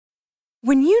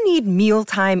When you need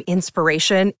mealtime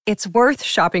inspiration, it's worth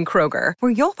shopping Kroger,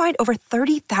 where you'll find over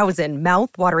 30,000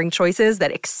 mouth-watering choices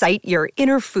that excite your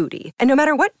inner foodie. And no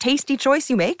matter what tasty choice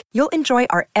you make, you'll enjoy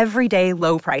our everyday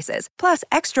low prices, plus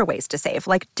extra ways to save,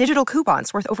 like digital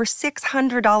coupons worth over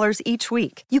 $600 each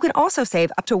week. You can also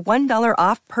save up to $1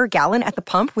 off per gallon at the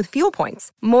pump with fuel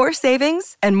points. More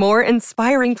savings and more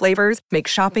inspiring flavors make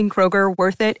shopping Kroger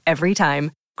worth it every time.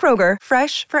 Kroger,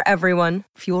 fresh for everyone.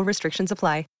 Fuel restrictions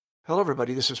apply. Hello,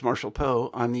 everybody. This is Marshall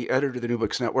Poe. I'm the editor of the New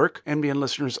Books Network. NBN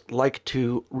listeners like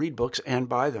to read books and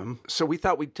buy them. So we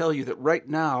thought we'd tell you that right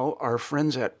now, our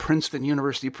friends at Princeton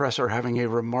University Press are having a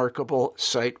remarkable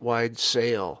site-wide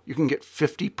sale. You can get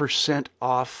 50%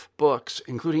 off books,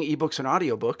 including ebooks and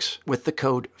audiobooks, with the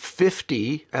code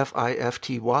 50,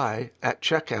 F-I-F-T-Y, at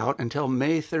checkout until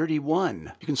May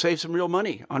 31. You can save some real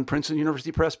money on Princeton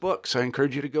University Press books. I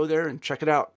encourage you to go there and check it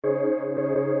out.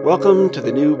 Welcome to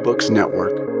the New Books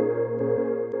Network.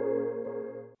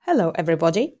 Hello,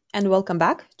 everybody, and welcome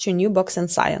back to New Books and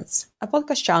Science, a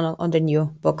podcast channel on the New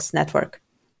Books Network.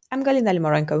 I'm Galina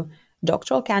Limorenko,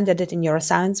 doctoral candidate in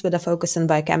neuroscience with a focus on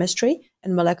biochemistry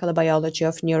and molecular biology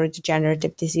of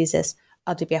neurodegenerative diseases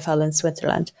at EPFL in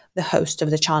Switzerland, the host of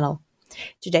the channel.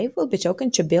 Today, we'll be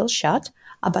talking to Bill Schadt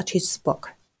about his book,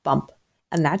 Pump,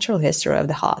 A Natural History of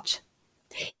the Heart.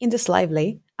 In this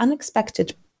lively,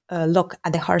 unexpected look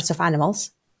at the hearts of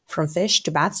animals, from fish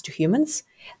to bats to humans,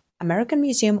 American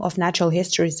Museum of Natural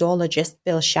History zoologist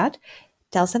Bill Schadt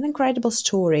tells an incredible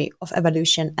story of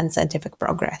evolution and scientific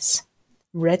progress.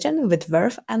 Written with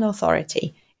verve and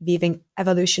authority, weaving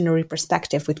evolutionary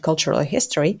perspective with cultural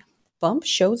history, Pump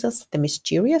shows us the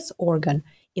mysterious organ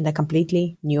in a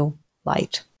completely new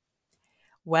light.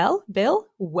 Well, Bill,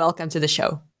 welcome to the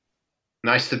show.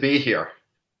 Nice to be here.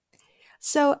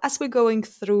 So, as we're going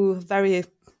through very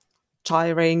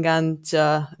tiring and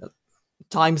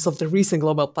times of the recent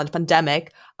global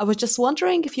pandemic, I was just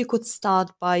wondering if you could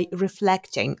start by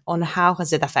reflecting on how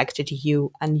has it affected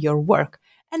you and your work,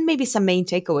 and maybe some main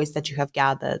takeaways that you have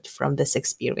gathered from this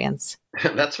experience.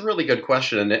 That's a really good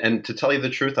question, and to tell you the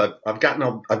truth, I've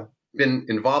been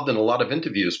involved in a lot of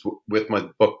interviews with my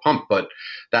book Pump, but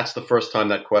that's the first time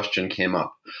that question came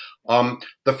up.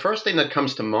 The first thing that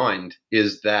comes to mind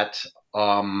is that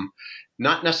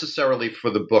not necessarily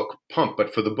for the book Pump,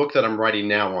 but for the book that I'm writing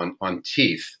now on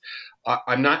teeth,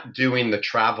 I'm not doing the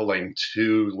traveling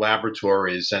to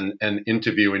laboratories and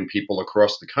interviewing people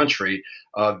across the country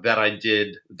that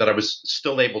I was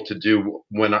still able to do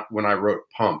when I wrote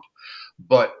Pump.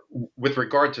 But with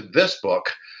regard to this book,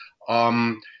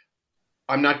 I'm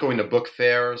not going to book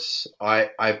fairs.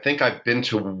 I think I've been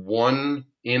to one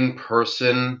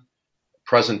in-person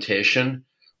presentation,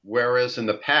 whereas in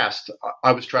the past,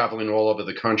 I was traveling all over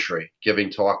the country, giving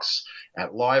talks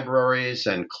at libraries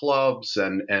and clubs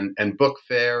and book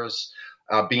fairs,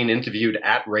 being interviewed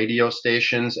at radio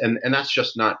stations, and that's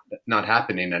just not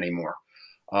happening anymore.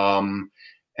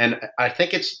 And I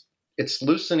think it's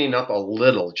loosening up a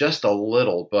little, just a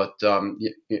little, but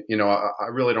I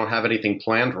really don't have anything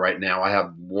planned right now. I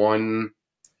have one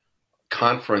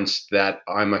conference that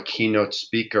I'm a keynote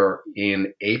speaker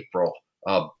in April.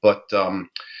 But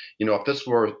if this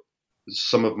were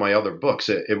some of my other books,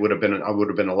 I would have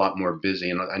been a lot more busy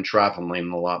and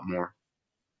traveling a lot more.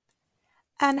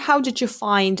 And how did you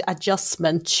find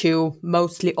adjustment to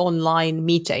mostly online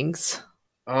meetings?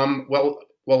 Well,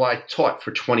 I taught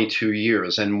for 22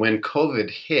 years, and when COVID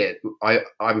hit, I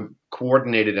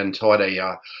coordinated and taught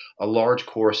a large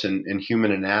course in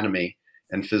human anatomy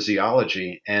and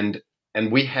physiology, and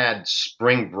we had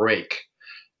spring break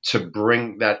to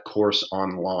bring that course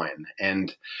online.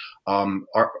 And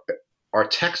our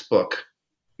textbook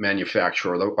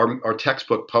manufacturer, our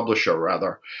textbook publisher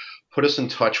rather, put us in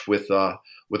touch with a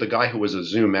guy who was a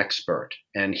Zoom expert,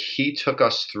 and he took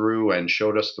us through and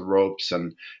showed us the ropes.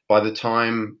 And by the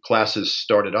time classes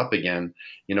started up again,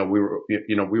 we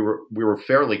were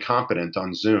fairly competent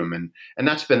on Zoom, and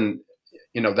that's been,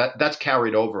 that's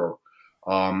carried over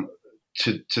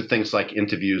to things like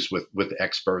interviews with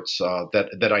experts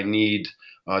that I need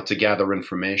to gather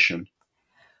information.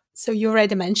 So you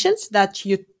already mentioned that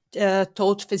you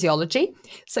taught physiology.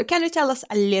 So can you tell us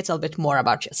a little bit more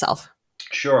about yourself?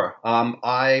 Sure.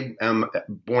 I am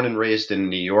born and raised in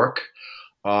New York.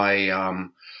 I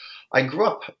grew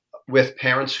up with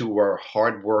parents who were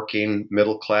hardworking,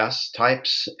 middle class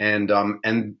types, and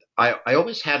I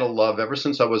always had a love ever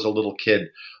since I was a little kid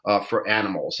for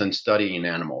animals and studying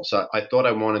animals. I thought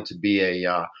I wanted to be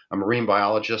a marine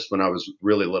biologist when I was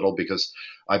really little because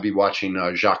I'd be watching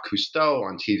Jacques Cousteau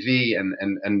on TV,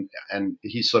 and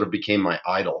he sort of became my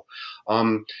idol.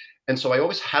 and so I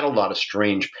always had a lot of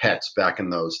strange pets back in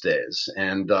those days.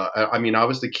 And I mean, I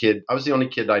was the only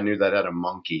kid I knew that had a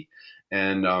monkey.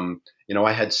 And,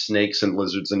 I had snakes and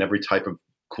lizards and every type of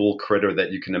cool critter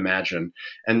that you can imagine.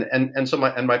 And so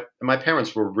my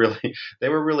parents were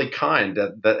really kind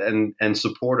and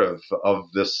supportive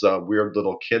of this weird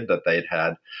little kid that they'd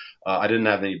had. I didn't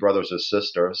have any brothers or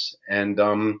sisters. And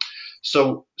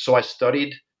so I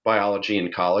studied biology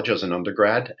in college as an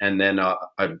undergrad, and then I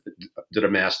did a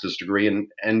master's degree.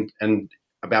 And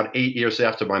about 8 years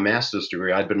after my master's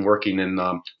degree, I'd been working in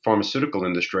pharmaceutical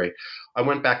industry. I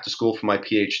went back to school for my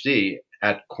PhD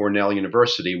at Cornell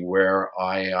University, where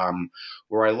I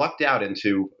lucked out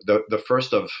into the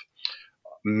first of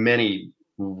many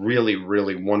really,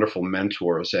 really wonderful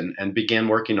mentors, and began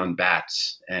working on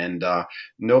bats. And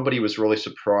nobody was really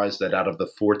surprised that out of the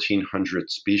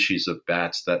 1,400 species of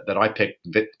bats that I picked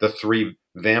the 3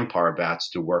 vampire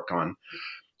bats to work on.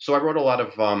 So I wrote a lot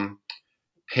of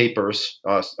papers,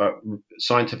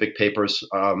 scientific papers,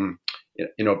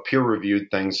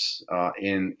 peer-reviewed things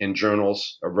in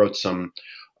journals. I wrote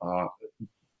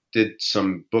did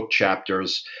some book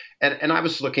chapters, and I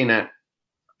was looking at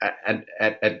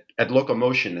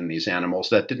locomotion in these animals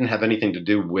that didn't have anything to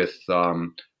do with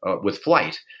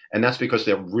flight, and that's because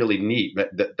they're really neat.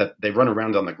 That they run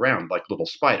around on the ground like little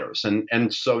spiders,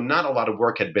 and so not a lot of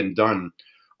work had been done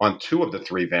on 2 of the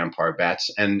 3 vampire bats,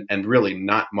 and really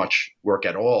not much work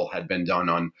at all had been done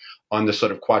on the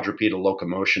sort of quadrupedal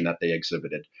locomotion that they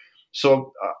exhibited.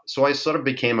 So I sort of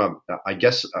became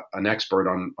an expert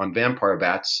on vampire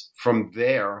bats. From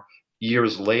there,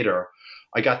 years later,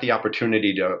 I got the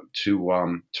opportunity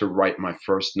to write my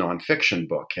first nonfiction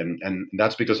book, and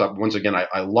that's because I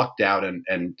lucked out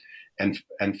and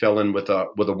fell in with a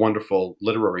wonderful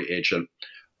literary agent,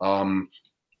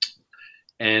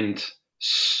 and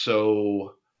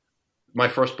so my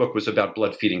first book was about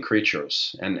blood-feeding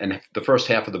creatures, and the first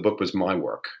half of the book was my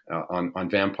work on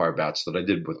vampire bats that I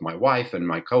did with my wife and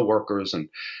my coworkers, and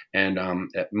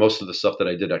most of the stuff that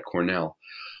I did at Cornell.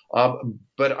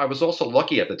 But I was also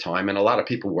lucky at the time, and a lot of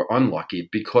people were unlucky,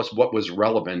 because what was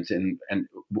relevant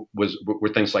were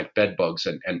things like bed bugs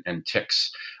and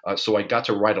ticks. So I got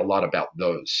to write a lot about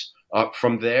those.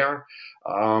 From there,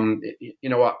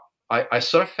 I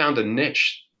sort of found a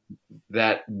niche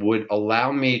that would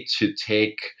allow me to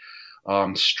take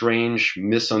strange,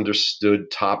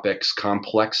 misunderstood topics,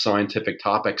 complex scientific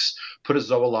topics, put a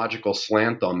zoological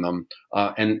slant on them,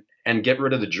 and get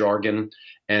rid of the jargon,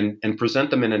 and present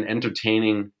them in an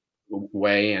entertaining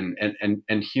way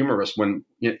and humorous when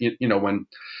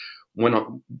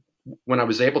I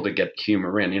was able to get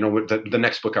humor in. The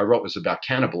next book I wrote was about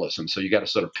cannibalism, so you got to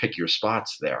sort of pick your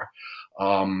spots there.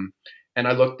 And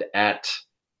I looked at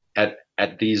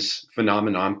these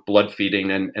phenomenon, blood feeding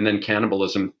and then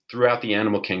cannibalism throughout the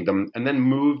animal kingdom, and then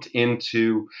moved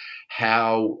into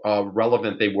how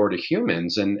relevant they were to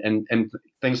humans and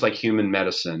things like human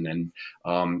medicine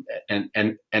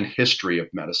and history of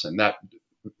medicine. That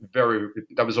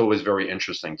was always very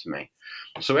interesting to me.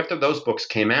 So after those books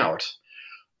came out,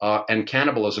 and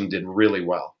cannibalism did really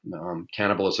well.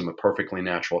 Cannibalism, A Perfectly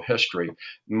Natural History.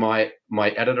 My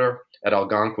editor at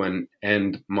Algonquin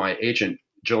and my agent,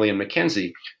 Gillian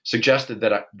McKenzie, suggested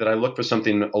that I look for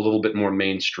something a little bit more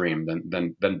mainstream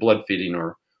than blood feeding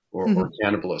or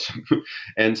cannibalism.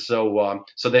 And so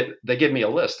they gave me a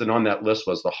list, and on that list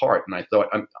was the heart. And I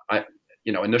thought,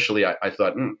 initially I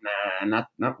thought,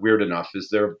 not weird enough.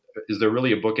 Is there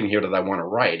really a book in here that I want to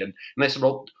write? And they said,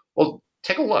 well,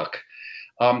 take a look.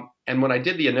 And when I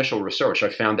did the initial research, I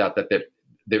found out that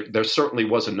there certainly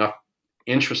was enough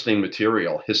interesting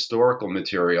material, historical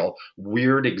material,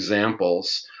 weird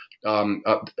examples,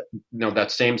 that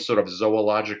same sort of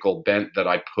zoological bent that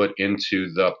I put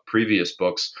into the previous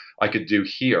books, I could do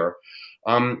here.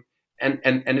 And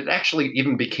it actually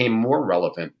even became more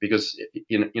relevant because,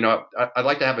 I'd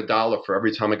like to have $1 for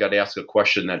every time I got asked a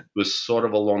question that was sort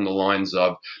of along the lines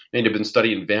of, I've been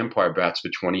studying vampire bats for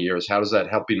 20 years. How does that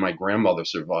helping my grandmother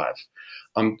survive?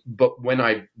 But when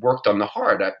I worked on the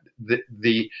heart,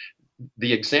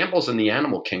 the examples in the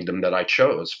animal kingdom that I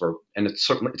chose and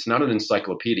it's not an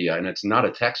encyclopedia and it's not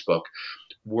a textbook,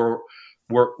 were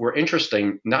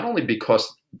interesting, not only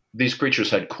because these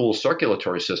creatures had cool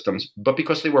circulatory systems, but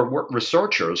because they were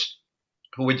researchers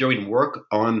who were doing work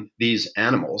on these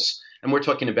animals. And we're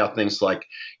talking about things like,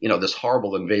 this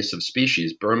horrible invasive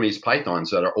species, Burmese pythons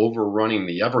that are overrunning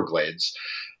the Everglades,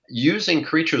 using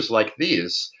creatures like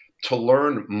these to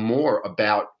learn more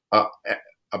about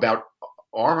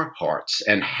our hearts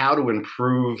and how to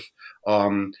improve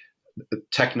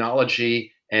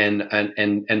technology and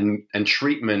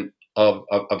treatment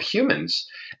of humans.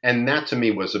 And that to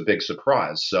me was a big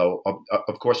surprise. So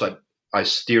of course I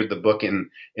steered the book in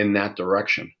that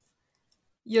direction.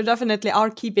 You definitely are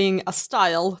keeping a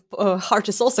style. Heart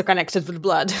is also connected with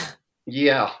blood.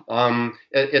 Yeah.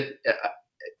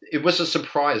 It was a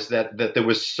surprise that there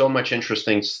was so much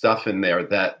interesting stuff in there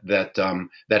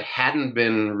that hadn't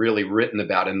been really written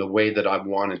about in the way that I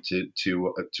wanted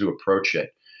to approach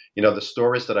it. The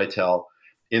stories that I tell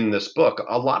in this book,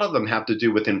 a lot of them have to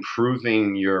do with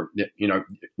improving your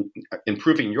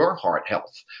heart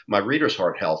health, my readers'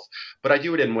 heart health. But I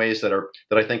do it in ways that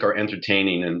I think are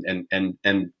entertaining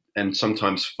and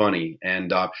sometimes funny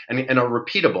and are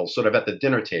repeatable, sort of at the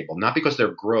dinner table. Not because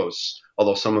they're gross,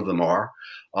 although some of them are,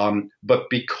 but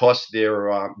because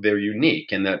they're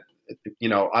unique. And that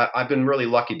I've been really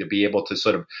lucky to be able to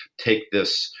sort of take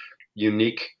this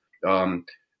unique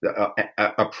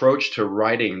approach to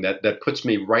writing that puts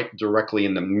me right directly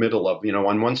in the middle of,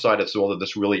 on one side it's all of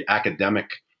this really academic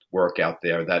work out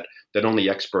there that only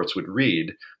experts would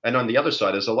read, and on the other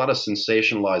side there's a lot of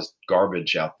sensationalized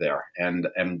garbage out there, and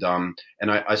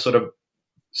I sort of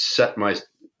set my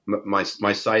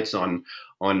sights on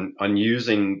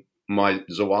using my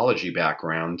zoology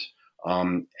background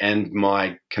and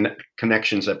my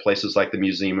connections at places like the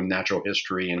Museum of Natural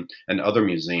History and other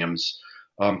museums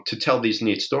to tell these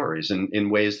neat stories in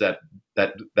ways that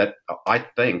I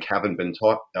think haven't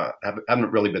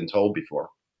really been told before.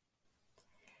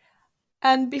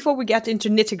 And before we get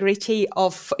into nitty-gritty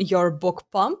of your book,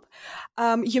 Pump,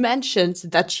 you mentioned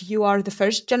that you are the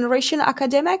first generation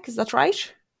academic. Is that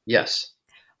right? Yes.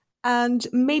 And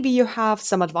maybe you have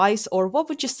some advice, or what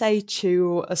would you say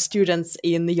to students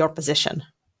in your position?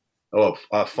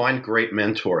 Find great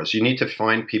mentors. You need to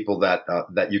find people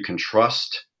that you can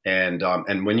trust. And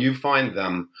when you find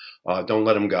them, don't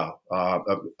let them go.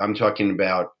 I'm talking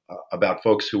about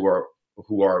folks who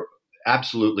are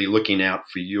absolutely looking out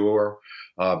for your,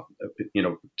 to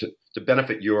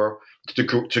benefit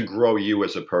to grow you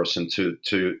as a person, to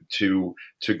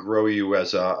grow you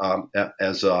as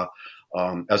a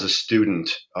student,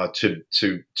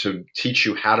 to teach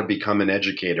you how to become an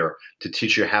educator, to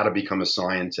teach you how to become a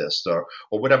scientist, or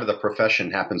whatever the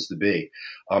profession happens to be.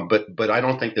 But I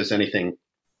don't think there's anything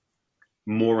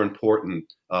more important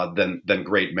than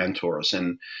great mentors.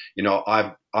 And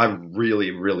I've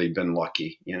really, really been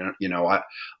lucky.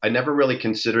 I never really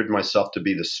considered myself to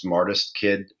be the smartest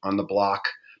kid on the block,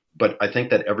 but I think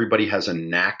that everybody has a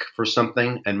knack for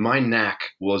something, and my knack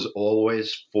was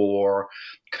always for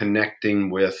connecting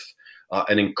with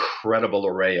an incredible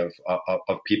array of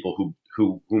people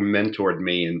who mentored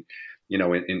me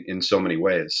in so many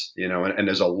ways. And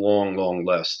there's a long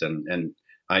list, and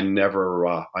I never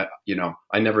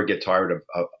get tired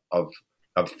of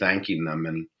thanking them,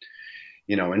 and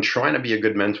trying to be a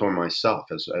good mentor myself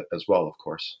as well, of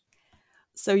course.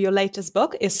 So your latest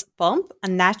book is Pump, A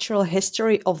Natural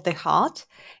History of the Heart.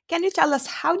 Can you tell us,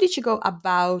 how did you go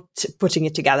about putting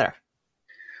it together?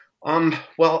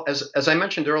 Well, as I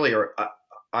mentioned earlier,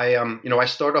 I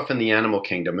start off in the animal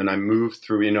kingdom, and I move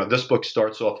through. This book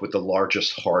starts off with the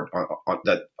largest heart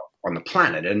on the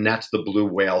planet, and that's the blue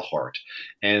whale heart,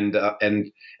 and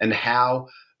how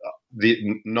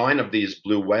the 9 of these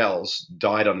blue whales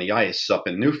died on the ice up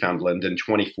in Newfoundland in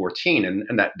 2014,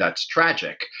 and that's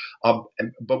tragic.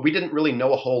 But we didn't really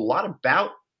know a whole lot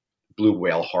about blue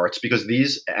whale hearts because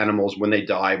these animals, when they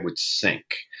die, would sink.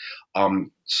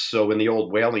 So in the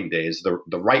old whaling days,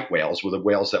 the right whales were the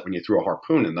whales that when you threw a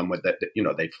harpoon in them,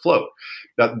 they'd float.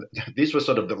 Now, these were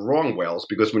sort of the wrong whales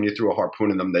because when you threw a harpoon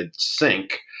in them, they'd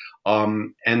sink.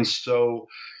 And so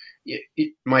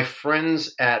my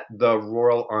friends at the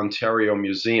Royal Ontario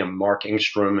Museum, Mark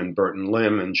Engstrom and Burton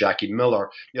Lim and Jackie Miller,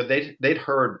 they'd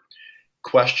heard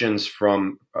questions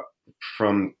from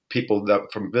people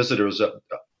from visitors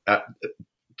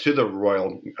to the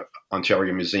Royal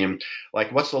Ontario Museum,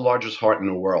 like, what's the largest heart in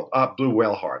the world? Blue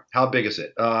whale heart. How big is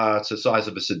it? It's the size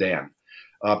of a sedan.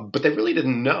 But they really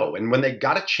didn't know. And when they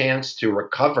got a chance to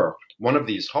recover one of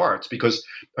these hearts, because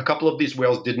a couple of these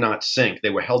whales did not sink, they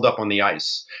were held up on the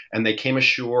ice, and they came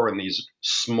ashore in these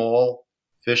small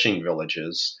fishing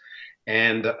villages.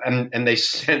 And they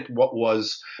sent what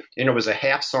was, was a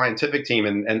half scientific team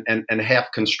and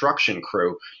half construction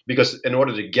crew, because in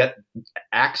order to get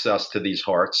access to these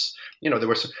hearts, there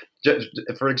was,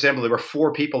 for example, there were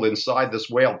 4 people inside this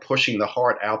whale pushing the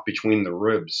heart out between the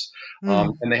ribs,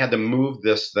 and they had to move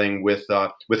this thing with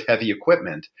heavy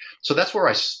equipment. So that's where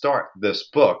I start this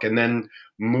book, and then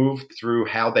move through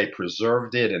how they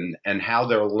preserved it and how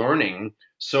they're learning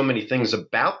so many things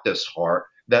about this heart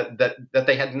that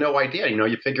they had no idea.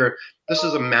 You figure this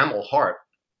is a mammal heart.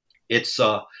 It's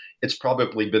it's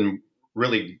probably been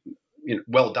really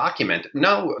well documented.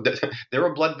 No, there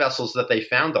are blood vessels that they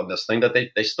found on this thing that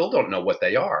they still don't know what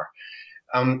they are.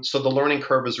 So the learning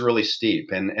curve is really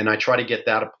steep, and I try to get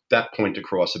that point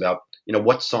across about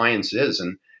what science is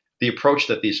and the approach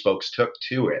that these folks took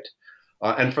to it.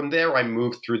 And from there, I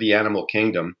moved through the animal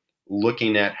kingdom,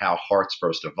 looking at how hearts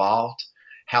first evolved,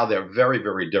 how they're very,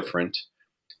 very different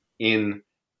in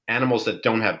animals that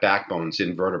don't have backbones,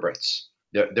 invertebrates.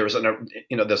 There's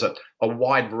a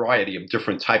wide variety of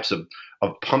different types of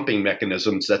pumping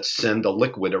mechanisms that send a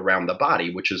liquid around the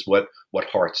body, which is what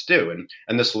hearts do.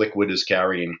 And this liquid is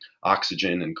carrying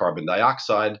oxygen and carbon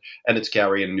dioxide, and it's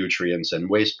carrying nutrients and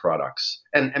waste products.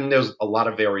 And there's a lot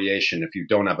of variation if you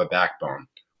don't have a backbone.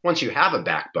 Once you have a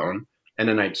backbone, and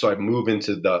then I move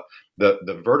into the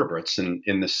vertebrates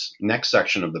in this next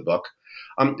section of the book.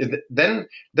 Then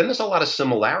there's a lot of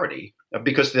similarity,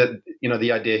 because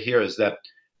the idea here is that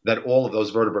all of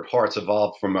those vertebrate hearts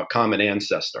evolved from a common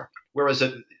ancestor, whereas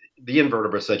the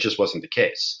invertebrates, that just wasn't the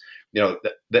case.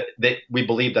 We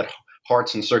believe that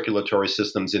hearts and circulatory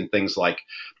systems in things like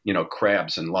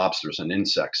crabs and lobsters and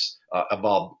insects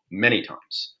evolved many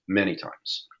times.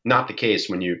 Not the case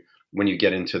when you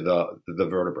get into the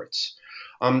vertebrates.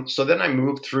 So then I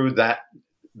moved through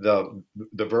the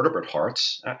vertebrate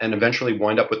hearts and eventually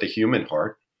wind up with the human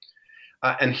heart.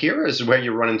 And here is where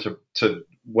you run into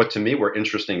what to me were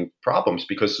interesting problems,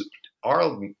 because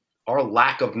our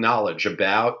lack of knowledge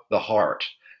about the heart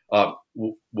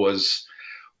was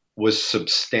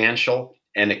substantial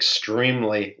and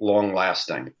extremely long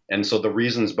lasting. And so the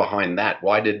reasons behind that,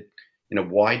 why did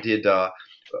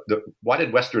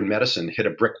Western medicine hit a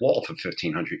brick wall for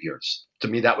 1,500 years? To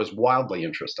me, that was wildly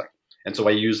interesting. And so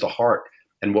I used the heart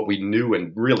and what we knew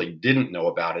and really didn't know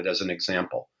about it as an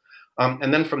example.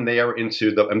 And then from there into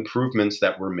the improvements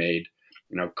that were made,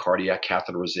 cardiac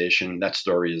catheterization. That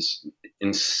story is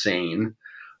insane.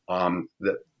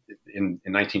 In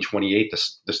 1928,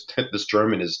 this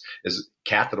German is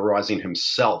catheterizing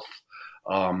himself.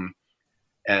 And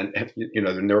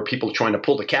there were people trying to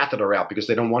pull the catheter out because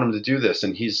they don't want him to do this,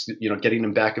 and he's getting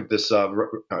him back of this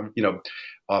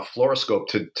fluoroscope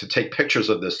to take pictures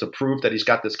of this to prove that he's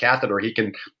got this catheter. He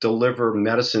can deliver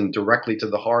medicine directly to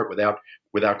the heart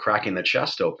without cracking the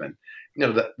chest open.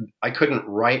 I couldn't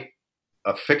write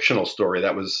a fictional story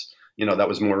that was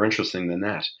more interesting than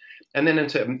that. And then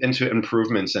into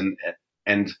improvements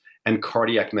and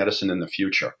cardiac medicine in the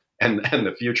future, and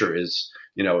the future is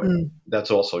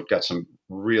that's also got some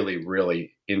really,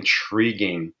 really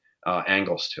intriguing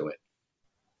angles to it.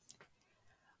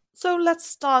 So let's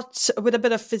start with a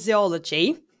bit of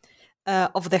physiology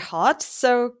of the heart.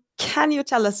 So can you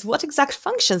tell us what exact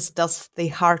functions does the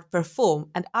heart perform,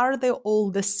 and are they all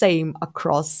the same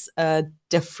across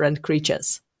different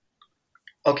creatures?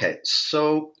 Okay,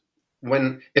 so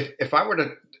if I were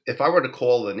to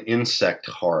call an insect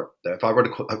heart, if I were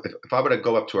to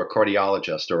go up to a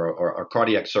cardiologist or a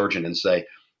cardiac surgeon and say,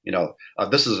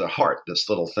 this is a heart, this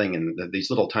little thing, and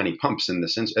these little tiny pumps in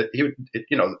this, he'd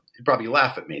probably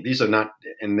laugh at me. These are not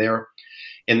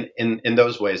in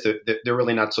those ways. They're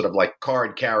really not sort of like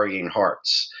card carrying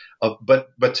hearts.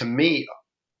 But to me,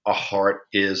 a heart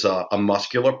is a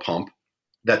muscular pump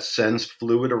that sends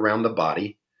fluid around the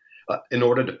body in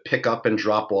order to pick up and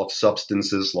drop off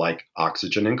substances like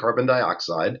oxygen and carbon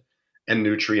dioxide and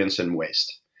nutrients and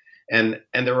waste. And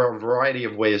there are a variety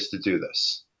of ways to do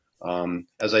this.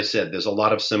 As I said, there's a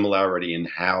lot of similarity in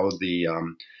how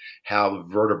how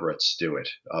vertebrates do it.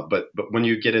 But when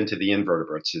you get into the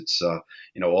invertebrates, it's,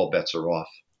 all bets are off.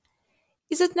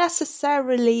 Is it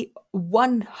necessarily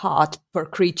one heart per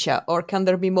creature, or can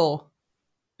there be more?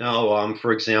 No,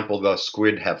 for example, the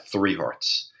squid have 3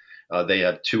 hearts. They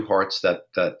have 2 hearts that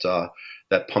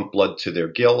pump blood to their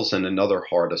gills, and another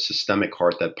heart, a systemic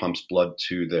heart, that pumps blood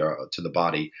to the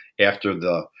body after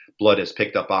the blood has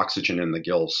picked up oxygen in the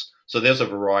gills. So there's a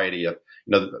variety of,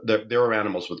 there are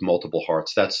animals with multiple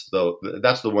hearts. That's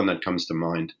the one that comes to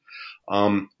mind.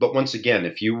 But once again,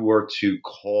 if you were to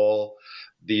call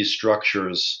these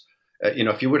structures,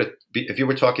 if you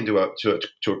were talking to a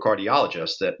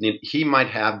cardiologist, that he might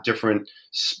have different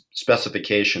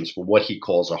specifications for what he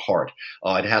calls a heart.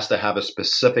 It has to have a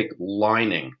specific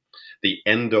lining. The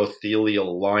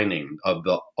endothelial lining of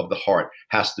the heart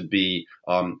has to be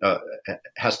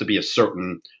a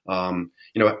certain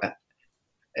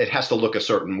it has to look a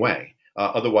certain way.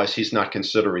 Otherwise, he's not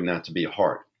considering that to be a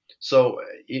heart. So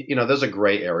there's a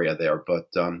gray area there, but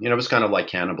it's kind of like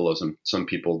cannibalism. Some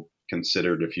people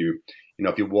considered if you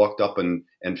walked up and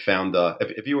found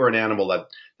if you were an animal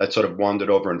that sort of wandered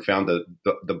over and found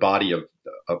the body of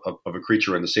a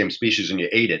creature in the same species and you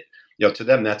ate it, to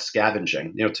them that's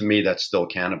scavenging. To me that's still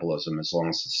cannibalism as long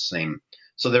as it's the same.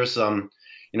 So there's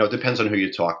it depends on who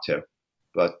you talk to,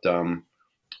 but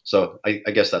so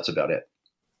I guess that's about it.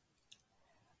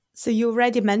 So you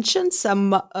already mentioned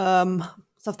some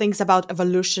things about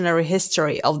evolutionary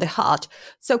history of the heart.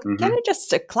 So can you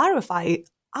just clarify,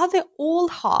 are they all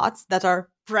hearts that are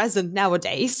present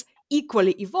nowadays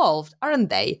equally evolved, aren't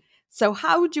they? So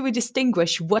how do we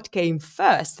distinguish what came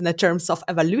first in the terms of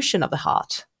evolution of the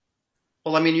heart?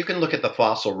 Well, I mean, you can look at the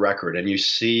fossil record and you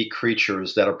see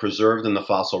creatures that are preserved in the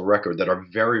fossil record that are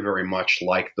very, very much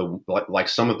like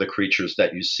some of the creatures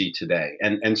that you see today.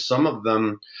 And some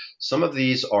of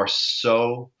these are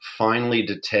so finely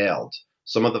detailed.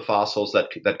 Some of the fossils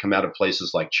that come out of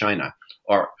places like China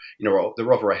are, they're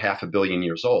over 500 million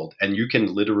years old, and you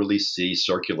can literally see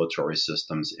circulatory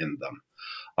systems in them.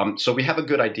 So we have a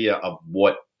good idea of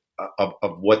what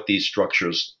these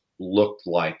structures looked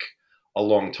like a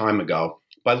long time ago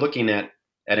by looking at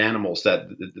animals that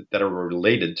are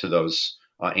related to those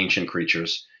ancient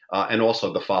creatures, and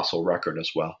also the fossil record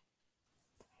as well.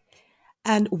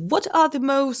 And what are the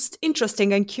most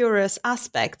interesting and curious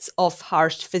aspects of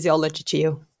heart physiology to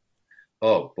you?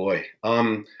 Oh boy,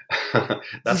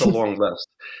 that's a long list.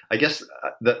 I guess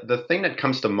the thing that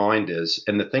comes to mind is,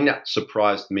 and the thing that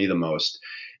surprised me the most,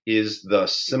 is the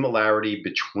similarity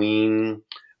between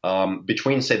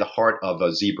say the heart of a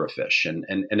zebrafish,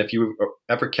 and if you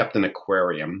ever kept an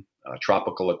aquarium, a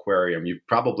tropical aquarium, you've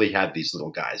probably had these little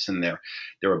guys, and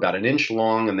they're about an inch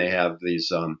long, and they have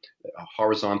these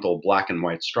horizontal black and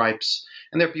white stripes,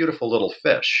 and they're beautiful little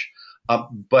fish.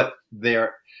 But they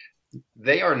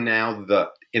are now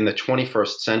in the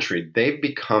 21st century, they've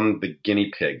become the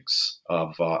guinea pigs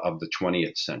of the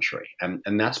 20th century,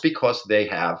 and that's because they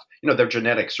have, their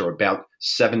genetics are about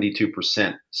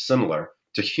 72% similar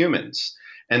to humans.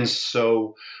 And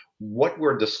so what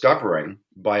we're discovering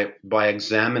by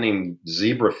examining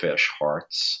zebrafish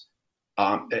hearts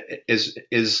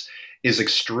is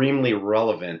extremely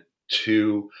relevant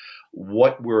to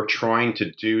what we're trying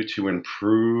to do to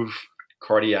improve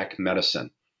cardiac medicine.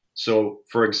 So,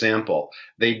 for example,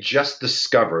 they just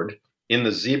discovered in the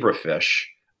zebrafish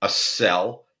a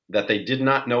cell that they did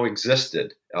not know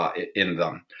existed in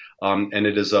them, and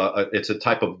it's a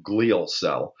type of glial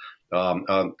cell.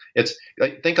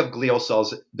 Think of glial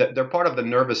cells. They're part of the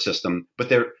nervous system, but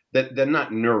they're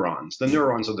not neurons. The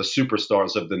neurons are the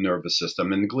superstars of the nervous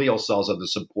system, and glial cells are the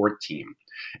support team.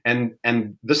 And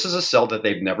this is a cell that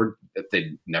they've never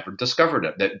discovered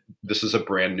it. That this is a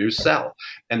brand new cell,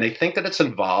 and they think that it's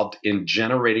involved in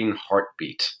generating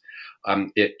heartbeat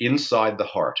inside the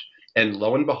heart. And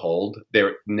lo and behold,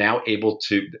 they're now able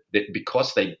to,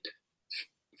 because they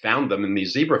found them in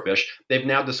these zebrafish, they've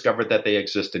now discovered that they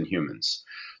exist in humans.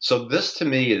 So this to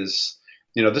me is,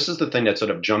 this is the thing that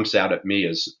sort of jumps out at me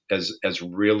as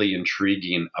really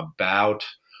intriguing about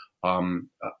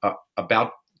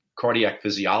cardiac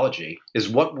physiology, is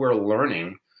what we're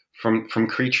learning from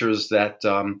creatures that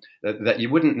you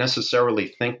wouldn't necessarily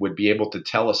think would be able to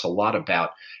tell us a lot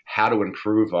about how to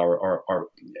improve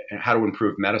how to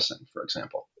improve medicine, for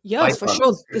example. Yes, for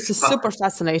sure. This is super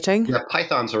fascinating. Yeah,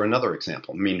 pythons are another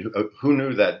example. I mean, who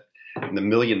knew that the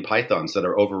million pythons that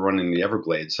are overrunning the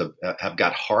Everglades have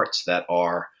got hearts that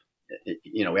are,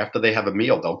 after they have a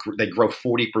meal, they grow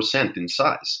 40% in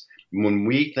size. When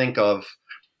we think of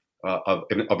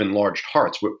enlarged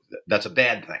hearts, that's a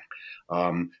bad thing.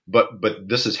 But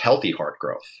this is healthy heart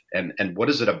growth, and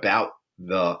what is it about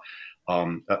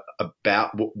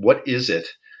what is it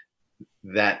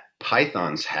that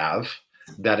pythons have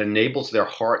that enables their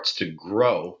hearts to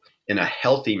grow in a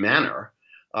healthy manner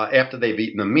after they've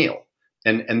eaten a meal?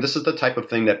 And this is the type of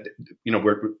thing that,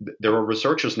 there are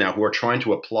researchers now who are trying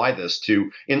to apply this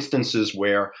to instances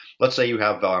where, let's say you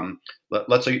have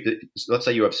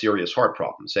serious heart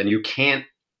problems, and you can't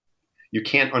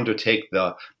undertake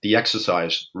the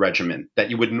exercise regimen that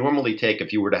you would normally take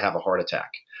if you were to have a heart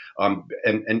attack.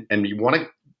 And you want to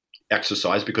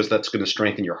exercise because that's going to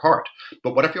strengthen your heart.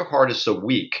 But what if your heart is so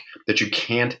weak that you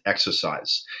can't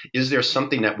exercise? Is there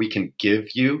something that we can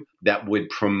give you that would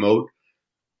promote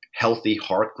healthy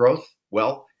heart growth?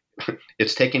 Well,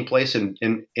 it's taking place in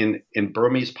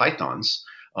Burmese pythons.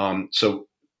 So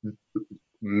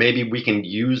maybe we can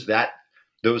use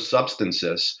those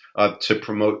substances to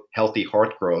promote healthy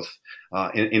heart growth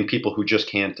in people who just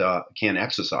can't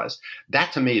exercise.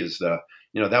 That to me is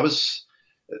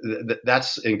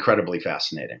that's incredibly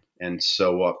fascinating. And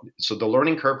so the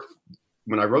learning curve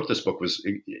when I wrote this book was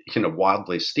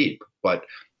wildly steep, but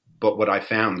what I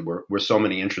found were so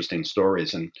many interesting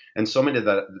stories and so many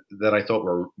that I thought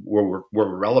were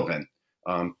relevant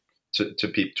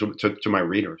to my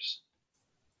readers.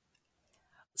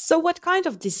 So what kind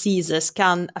of diseases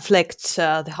can afflict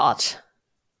the heart?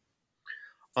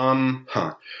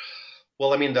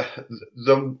 Well, I mean,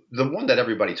 the one that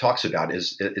everybody talks about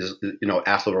is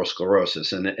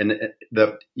atherosclerosis, and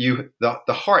the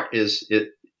heart is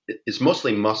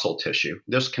mostly muscle tissue.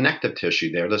 There's connective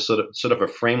tissue there. There's sort of a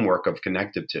framework of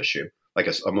connective tissue,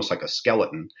 almost like a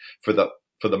skeleton for the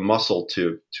muscle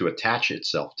to attach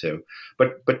itself to.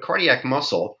 But cardiac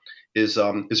muscle is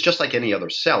just like any other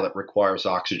cell. It requires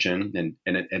oxygen and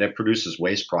it produces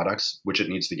waste products, which it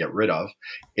needs to get rid of.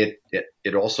 It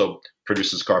also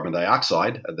produces carbon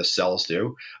dioxide, the cells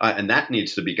do, and that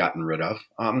needs to be gotten rid of.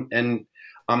 And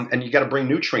you got to bring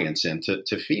nutrients in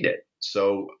to feed it.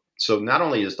 So not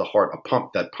only is the heart a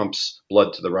pump that pumps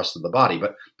blood to the rest of the body,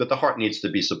 but the heart needs to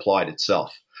be supplied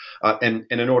itself. And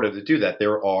in order to do that,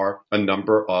 there are a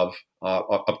number of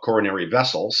coronary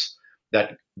vessels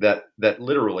that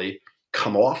literally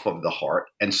come off of the heart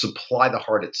and supply the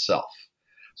heart itself.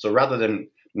 So rather than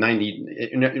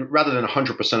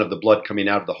 100% of the blood coming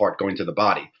out of the heart going to the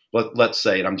body, let's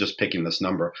say, and I'm just picking this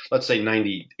number, let's say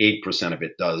 98% of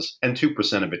it does, and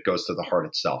 2% of it goes to the heart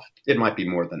itself. It might be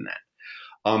more than that.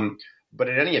 But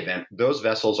in any event, those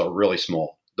vessels are really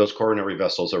small. Those coronary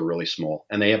vessels are really small,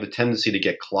 and they have a tendency to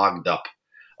get clogged up.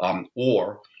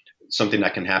 Or something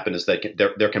that can happen is that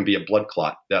there can be a blood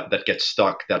clot that gets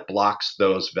stuck that blocks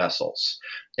those vessels.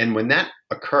 And when that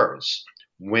occurs,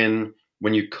 when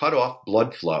you cut off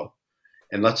blood flow,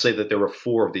 and let's say that there were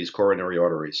 4 of these coronary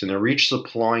arteries, and they're each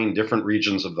supplying different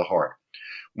regions of the heart.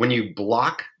 When you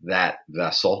block that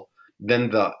vessel, then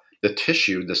the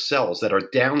tissue, the cells that are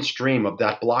downstream of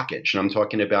that blockage, and I'm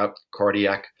talking about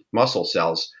cardiac muscle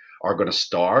cells, are going to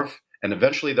starve, and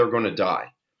eventually they're going to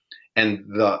die. And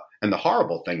the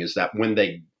horrible thing is that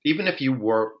even if you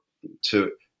were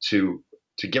to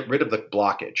get rid of the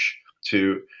blockage,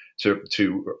 to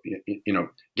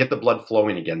get the blood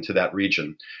flowing again to that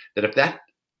region, that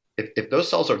if those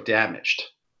cells are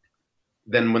damaged,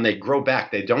 then when they grow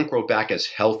back, they don't grow back as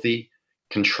healthy,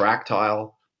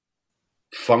 contractile,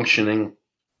 functioning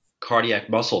cardiac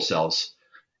muscle cells.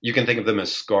 You can think of them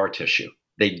as scar tissue.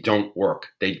 They don't work.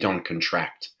 They don't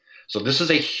contract. So this is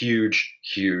a huge,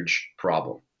 huge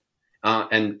problem. I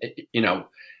mean,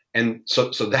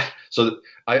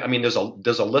 there's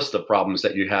a list of problems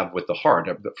that you have with the heart,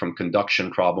 from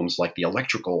conduction problems like the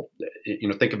electrical.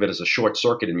 Think of it as a short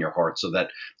circuit in your heart, so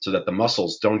that the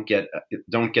muscles don't get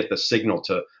the signal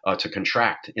to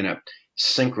contract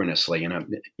synchronously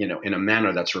in a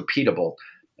manner that's repeatable,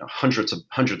 hundreds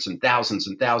and thousands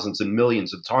and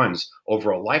millions of times over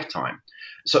a lifetime.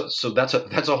 So that's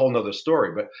a whole nother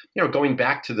story. But going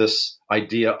back to this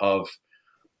idea of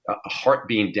a heart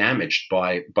being damaged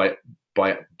by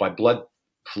blood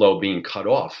flow being cut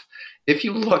off, if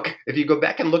you go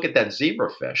back and look at that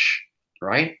zebrafish,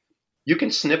 right, you can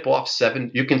snip off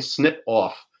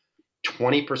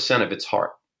 20% of its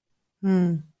heart.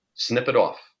 Snip it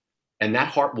off, and that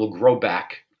heart will grow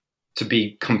back to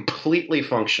be completely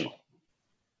functional.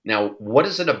 Now, what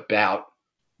is it about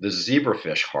the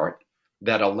zebrafish heart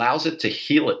that allows it to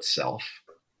heal itself,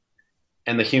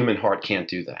 and the human heart can't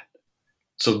do that?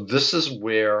 So this is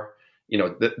where,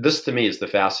 this to me is the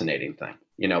fascinating thing,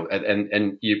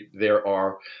 there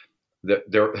are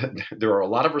a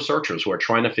lot of researchers who are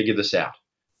trying to figure this out.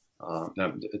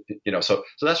 So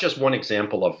that's just one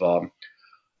example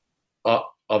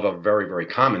of a very, very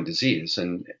common disease.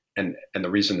 And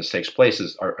the reason this takes place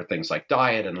are things like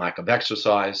diet and lack of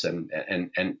exercise and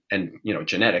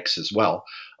genetics as well.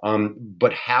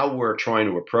 But how we're trying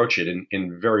to approach it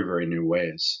in very, very new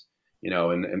ways.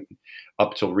 And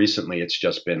up till recently, it's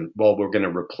just been, well, we're going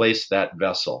to replace that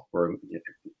vessel. So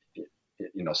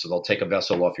they'll take a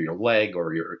vessel off of your leg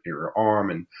or your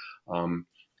arm, and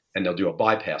they'll do a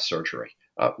bypass surgery.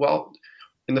 Well,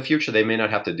 in the future, they may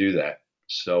not have to do that.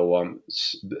 So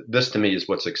this to me is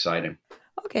what's exciting.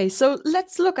 Okay, so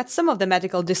let's look at some of the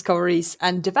medical discoveries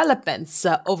and developments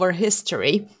over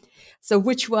history. So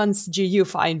which ones do you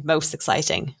find most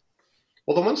exciting?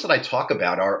 Well, the ones that I talk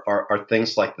about are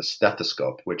things like the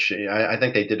stethoscope, which I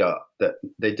think they did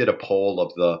a poll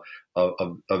of the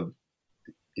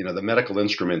medical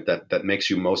instrument that makes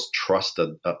you most trust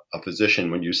a physician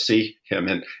when you see him,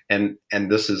 and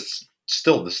this is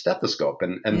still the stethoscope,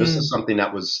 and this is something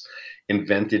that was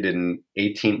invented in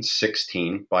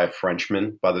 1816 by a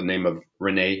Frenchman by the name of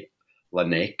René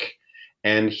Laennec,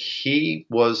 and he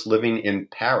was living in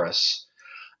Paris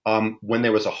when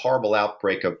there was a horrible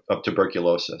outbreak of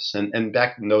tuberculosis. And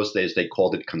back in those days, they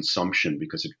called it consumption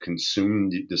because it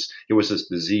consumed this. It was this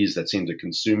disease that seemed to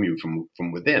consume you from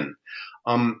within.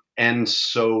 And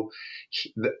so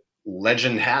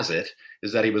legend has it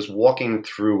is that he was walking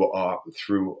through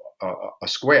a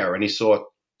square, and he saw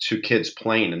two kids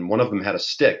playing, and one of them had a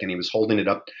stick, and he was holding it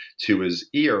up to his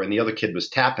ear, and the other kid was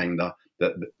tapping the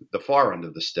far end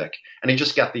of the stick, and he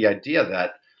just got the idea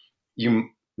that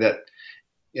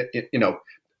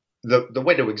the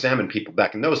way to examine people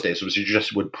back in those days was you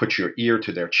just would put your ear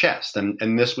to their chest,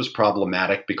 and this was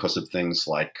problematic because of things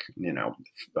like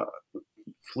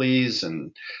fleas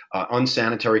and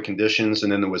unsanitary conditions,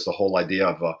 and then there was the whole idea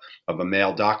of a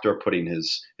male doctor putting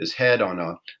his head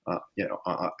on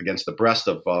against the breast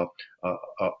of a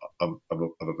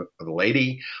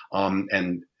lady,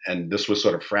 and this was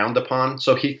sort of frowned upon.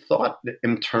 So he thought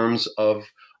in terms of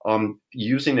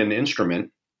using an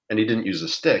instrument, and he didn't use a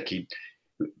stick. He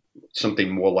something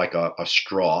more like a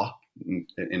straw,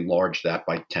 enlarge that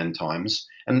by 10 times,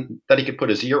 and that he could put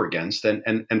his ear against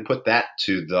and put that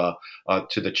to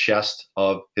the chest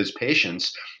of his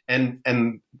patients. And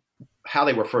how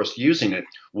they were first using it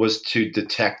was to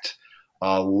detect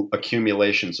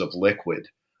accumulations of liquid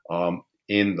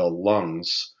in the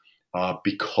lungs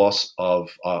because of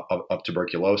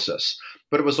tuberculosis.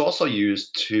 But it was also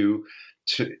used to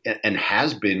and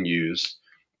has been used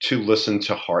to listen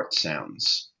to heart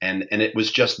sounds. And it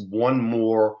was just one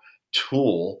more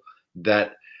tool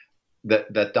that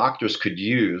doctors could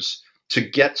use to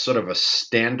get sort of a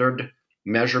standard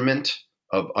measurement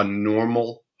of a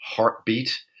normal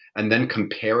heartbeat, and then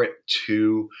compare it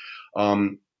to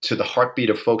the heartbeat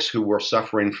of folks who were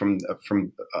suffering from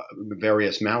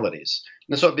various maladies.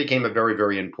 And so it became a very,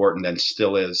 very important, and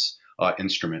still is,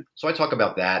 instrument. So I talk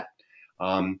about that.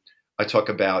 I talk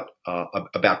about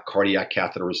cardiac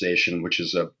catheterization, which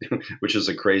is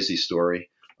a crazy story.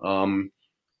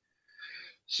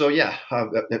 So yeah, I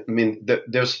mean,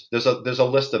 there's a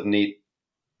list of neat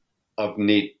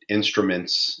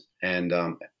instruments and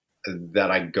that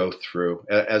I go through,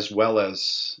 as well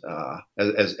as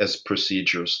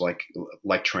procedures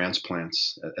like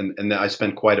transplants, and I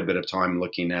spend quite a bit of time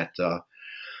looking at a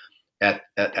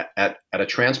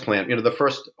transplant. The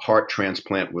first heart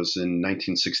transplant was in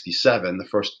 1967. The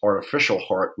first artificial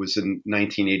heart was in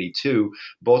 1982.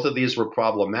 Both of these were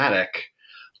problematic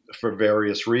for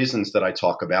various reasons that I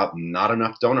talk about. Not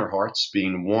enough donor hearts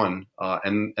being one,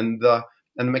 and the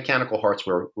mechanical hearts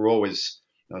were always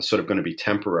sort of going to be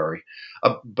temporary.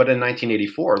 But in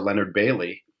 1984, Leonard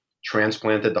Bailey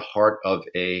transplanted the heart of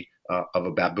a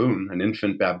baboon, an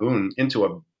infant baboon, into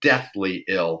a deathly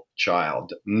ill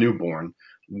child, newborn,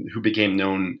 who became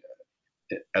known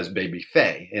as Baby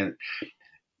Faye, and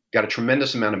got a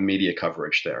tremendous amount of media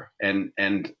coverage there. And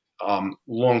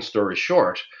long story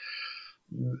short,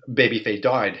 Baby Faye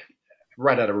died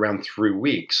right at around 3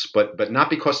 weeks, but not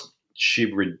because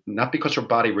her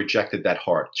body rejected that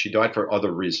heart. She died for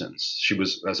other reasons. She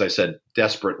was, as I said,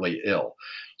 desperately ill.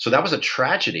 So that was a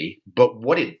tragedy. But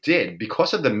what it did,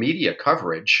 because of the media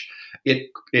coverage,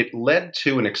 it led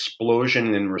to an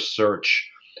explosion in research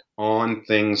on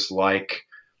things like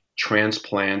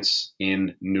transplants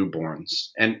in newborns.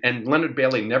 And Leonard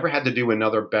Bailey never had to do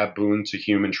another baboon to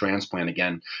human transplant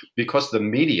again, because the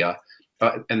media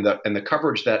and the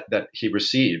coverage that he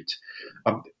received.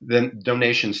 Then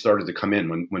donations started to come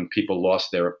in when people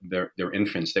lost their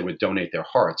infants. They would donate their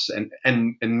hearts,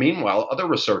 and meanwhile, other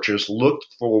researchers looked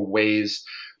for ways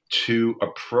to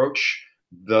approach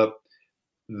the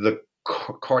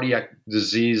cardiac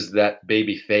disease that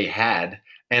Baby Faye had,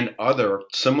 and other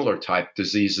similar type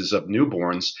diseases of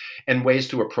newborns, and ways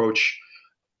to approach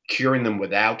curing them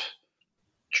without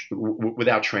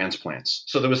transplants.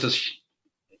 So there was this.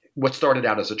 What started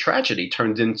out as a tragedy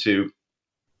turned into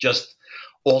just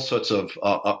all sorts of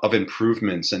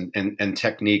improvements and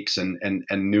techniques and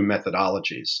new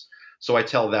methodologies. So I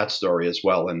tell that story as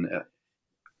well, and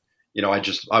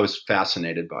I was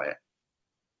fascinated by it.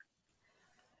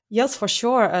 Yes, for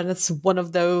sure, and it's one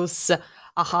of those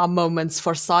aha moments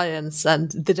for science,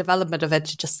 and the development of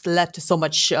it just led to so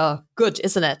much good,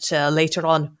 isn't it? Later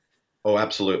on. Oh,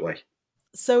 absolutely.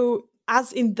 So,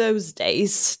 as in those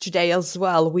days, today as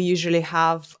well, we usually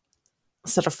have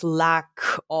sort of lack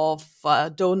of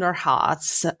donor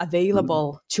hearts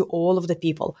available to all of the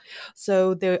people.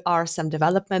 So there are some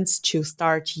developments to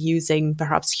start using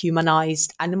perhaps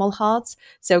humanized animal hearts.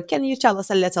 So can you tell us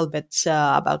a little bit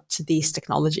about these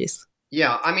technologies?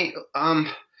 Yeah, I mean,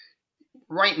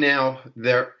 right now,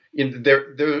 there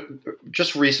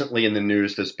just recently in the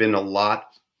news, there's been a lot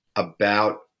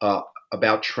about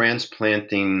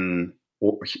transplanting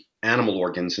animal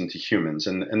organs into humans,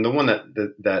 and the one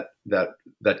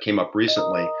that came up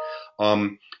recently,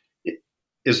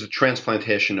 is the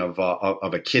transplantation of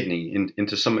a kidney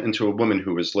into a woman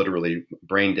who was literally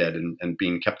brain dead and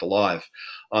being kept alive,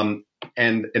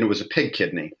 and it was a pig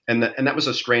kidney, and that was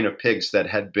a strain of pigs that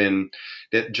had been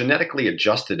genetically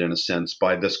adjusted in a sense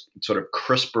by this sort of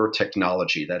CRISPR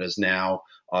technology that is now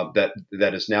that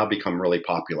has now become really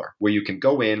popular, where you can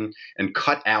go in and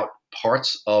cut out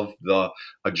parts of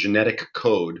a genetic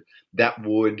code that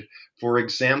would, for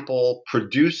example,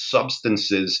 produce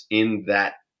substances in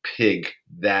that pig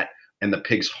and the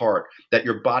pig's heart that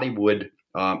your body would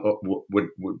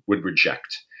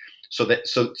reject. So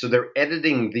they're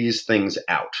editing these things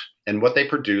out, and what they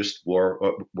produced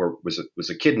was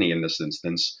a kidney in this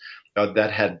instance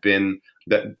that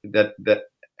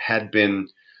had been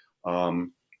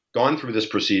gone through these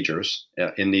procedures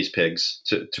in these pigs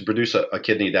to produce a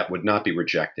kidney that would not be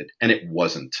rejected, and it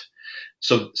wasn't.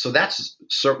 So that's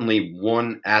certainly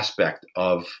one aspect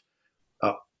of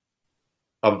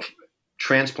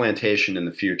transplantation in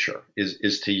the future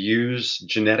is to use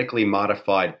genetically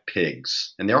modified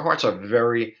pigs, and their hearts are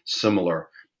very similar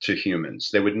to humans.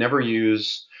 They would never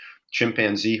use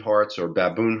chimpanzee hearts or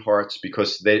baboon hearts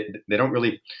because they don't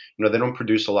really, they don't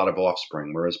produce a lot of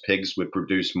offspring, whereas pigs would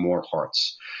produce more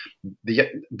hearts. There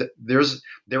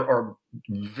are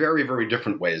very, very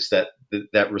different ways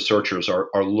that researchers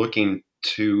are looking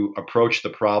to approach the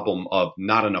problem of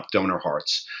not enough donor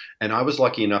hearts. And I was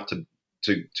lucky enough to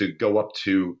go up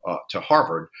to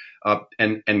Harvard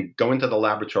and go into the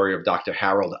laboratory of Dr.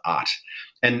 Harold Ott,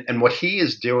 and what he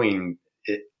is doing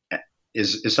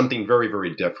is something very,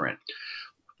 very different.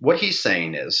 What he's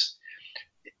saying is,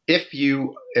 if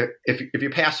you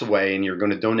pass away and you're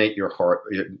going to donate your heart,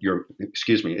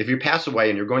 if you pass away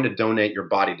and you're going to donate your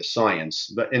body to science,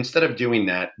 but instead of doing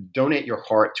that, donate your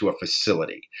heart to a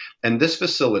facility, and this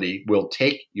facility will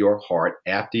take your heart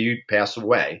after you pass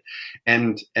away,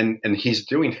 and he's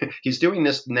doing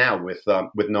this now with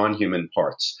non-human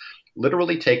hearts.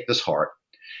 Literally take this heart.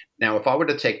 Now, if I were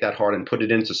to take that heart and put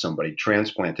it into somebody,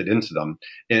 transplant it into them,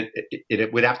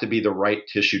 it would have to be the right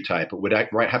tissue type. It would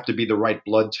have to be the right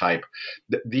blood type.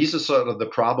 These are sort of the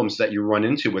problems that you run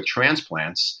into with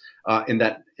transplants. In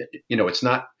that, it's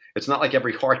not like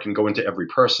every heart can go into every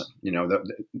person.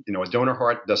 A donor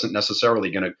heart doesn't necessarily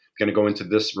going to go into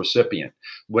this recipient.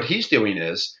 What he's doing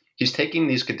is he's taking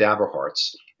these cadaver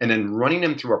hearts and then running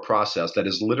them through a process that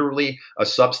is literally a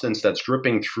substance that's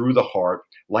dripping through the heart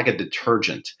like a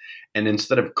detergent. And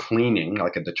instead of cleaning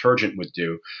like a detergent would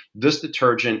do, this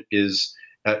detergent is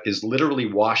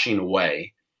literally washing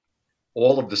away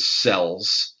all of the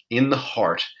cells in the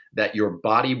heart that your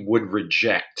body would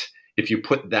reject if you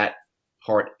put that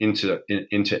heart into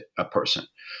a person.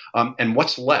 And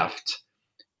what's left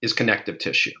is connective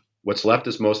tissue. What's left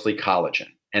is mostly collagen.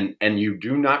 And you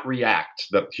do not react.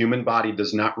 The human body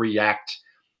does not react.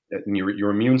 Your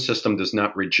immune system does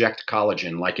not reject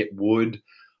collagen like it would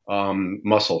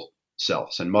muscle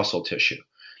cells and muscle tissue.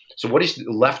 So what he's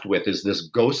left with is this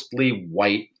ghostly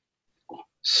white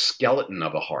skeleton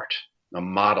of a heart, a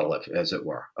model, as it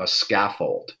were, a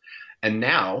scaffold. And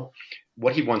now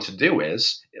what he wants to do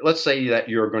is, let's say that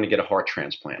you're going to get a heart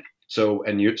transplant. So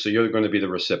you're going to be the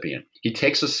recipient. He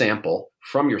takes a sample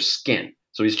from your skin.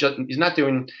 So he's not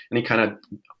doing any kind of,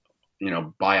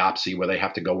 biopsy where they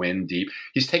have to go in deep.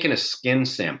 He's taking a skin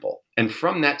sample. And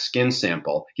from that skin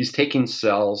sample, he's taking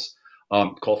cells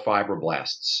called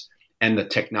fibroblasts. And the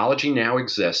technology now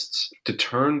exists to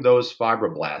turn those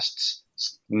fibroblasts,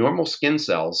 normal skin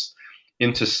cells,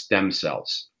 into stem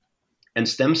cells. And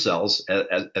stem cells,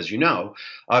 as you know,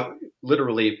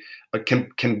 literally can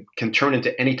turn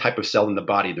into any type of cell in the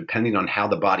body depending on how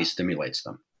the body stimulates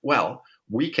them. Well,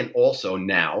 we can also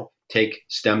now take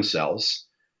stem cells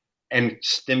and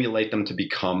stimulate them to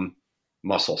become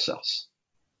muscle cells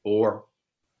or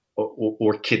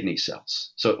kidney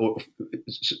cells. So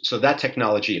that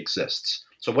technology exists.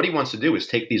 So what he wants to do is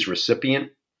take these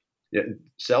recipient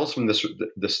cells from this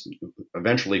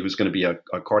eventually who's going to be a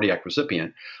cardiac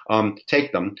recipient,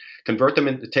 take them,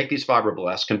 take these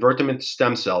fibroblasts, convert them into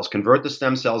stem cells, convert the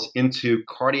stem cells into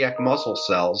cardiac muscle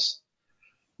cells,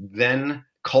 then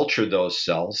culture those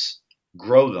cells,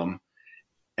 grow them,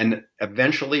 and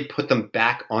eventually put them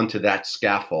back onto that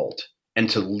scaffold, and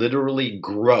to literally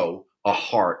grow a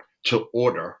heart to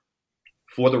order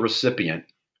for the recipient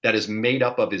that is made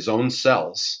up of his own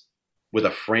cells with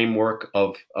a framework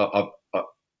of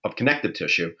connective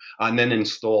tissue, and then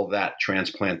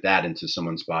transplant that into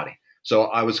someone's body. So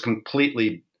I was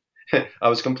completely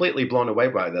blown away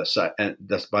by this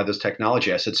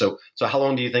technology. I said, so how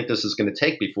long do you think this is going to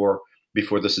take before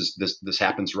this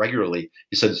happens regularly?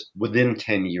 He says within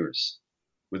 10 years.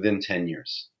 Within 10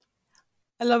 years.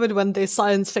 I love it when the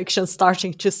science fiction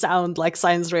starting to sound like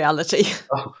science reality.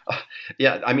 Oh,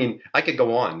 yeah, I mean, I could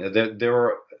go on.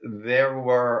 There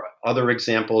were other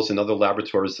examples in other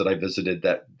laboratories that I visited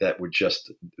that would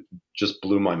just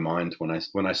blew my mind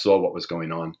when I saw what was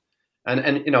going on.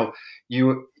 And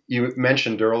you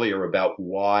mentioned earlier about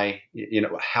why,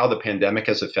 how the pandemic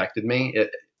has affected me.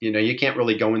 You can't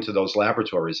really go into those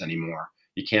laboratories anymore.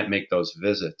 You can't make those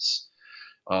visits.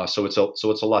 So it's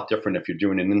a lot different if you're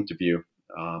doing an interview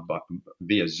but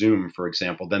via Zoom, for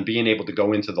example, than being able to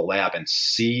go into the lab and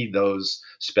see those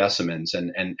specimens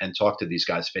and talk to these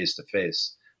guys face to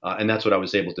face. And that's what I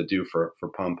was able to do for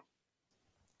Pump.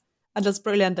 And it's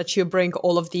brilliant that you bring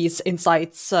all of these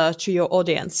insights to your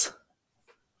audience.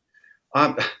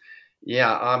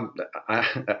 Yeah,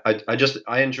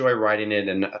 I enjoy writing it,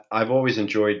 and I've always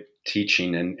enjoyed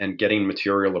teaching and getting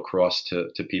material across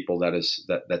to people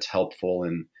that's helpful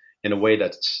and in a way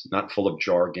that's not full of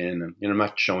jargon. And I'm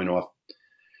not showing off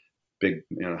big,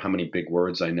 how many big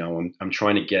words I know. I'm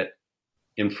trying to get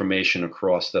information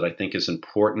across that I think is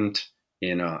important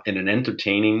in an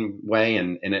entertaining way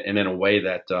and in a way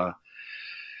that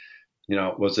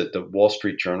was it the Wall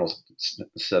Street Journal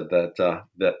said that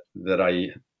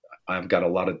I've got a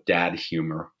lot of dad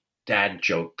humor, dad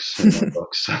jokes in my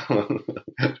books.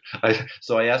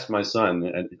 So I asked my son,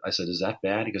 and I said, "Is that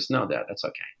bad?" He goes, "No, Dad, that's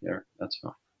okay. That's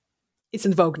fine." It's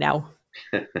in vogue now.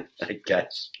 I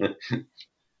guess.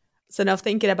 So now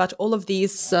thinking about all of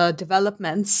these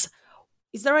developments,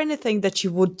 is there anything that you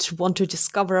would want to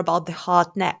discover about the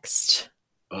heart next?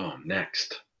 Oh,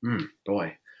 next.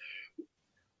 Boy.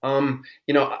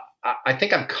 I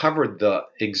think I've covered the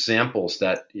examples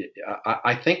that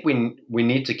I think we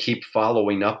need to keep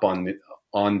following up on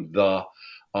the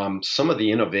some of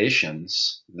the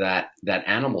innovations that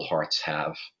animal hearts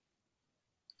have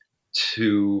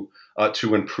to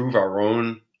improve our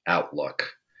own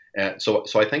outlook. So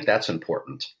I think that's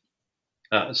important.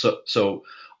 I'm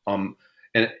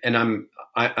an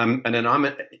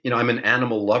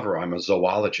animal lover. I'm a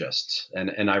zoologist,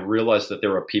 and I realize that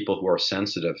there are people who are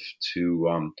sensitive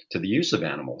to the use of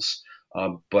animals,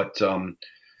 but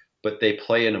they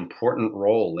play an important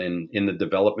role in the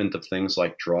development of things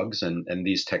like drugs and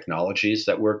these technologies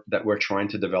that we're trying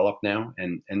to develop now.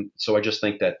 And so I just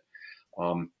think that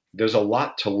there's a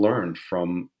lot to learn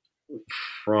from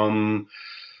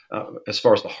as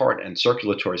far as the heart and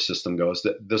circulatory system goes.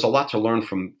 There's a lot to learn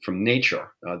from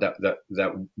nature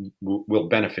that will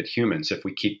benefit humans if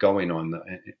we keep going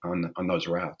on those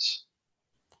routes.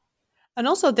 And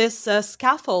also this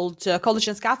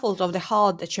collagen scaffold of the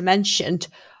heart that you mentioned.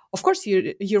 Of course,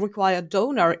 you require a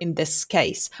donor in this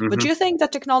case. Mm-hmm. But do you think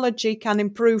that technology can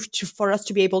improve for us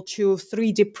to be able to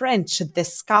 3D print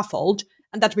this scaffold,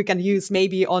 and that we can use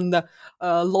maybe on the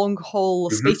long-haul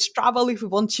space travel if we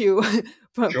want to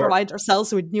provide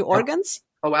ourselves with new organs?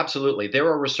 Oh, absolutely. There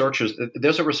are researchers.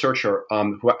 There's a researcher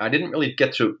who I didn't really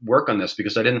get to work on this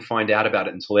because I didn't find out about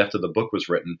it until after the book was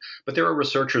written. But there are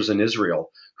researchers in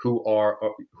Israel who are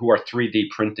 3D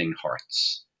printing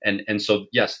hearts. And so,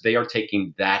 yes, they are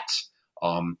taking that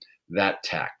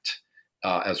tact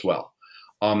as well.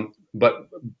 But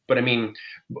I mean,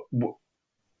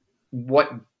 what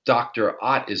Dr.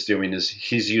 Ott is doing is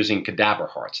he's using cadaver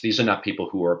hearts. These are not people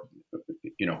who are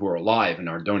alive and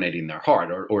are donating their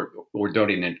heart or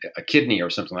donating a kidney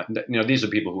or something like that. These are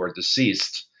people who are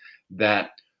deceased that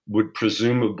would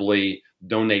presumably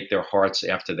donate their hearts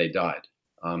after they died.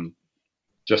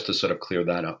 Just to sort of clear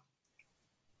that up.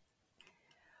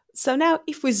 So now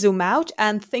if we zoom out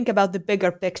and think about the bigger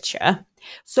picture,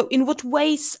 so in what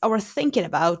ways our thinking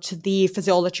about the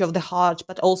physiology of the heart,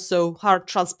 but also heart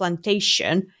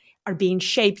transplantation, are being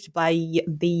shaped by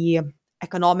the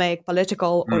economic,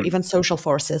 political, or even social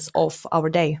forces of our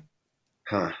day?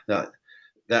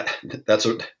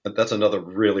 That's another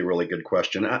really, really good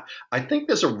question. I think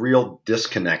there's a real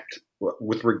disconnect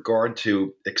with regard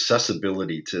to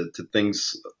accessibility to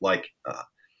things like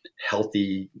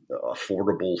healthy,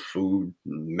 affordable food,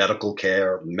 medical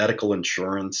care, medical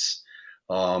insurance,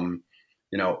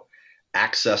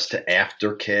 access to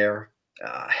aftercare,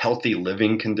 healthy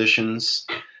living conditions.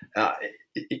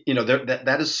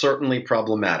 That is certainly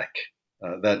problematic.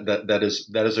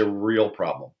 That is a real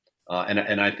problem,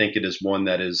 and I think it is one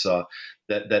that is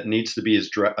that needs to be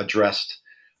addressed.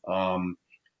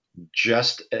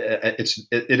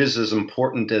 It is as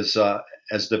important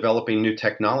as developing new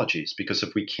technologies, because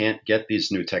if we can't get these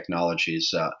new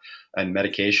technologies and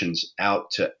medications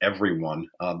out to everyone,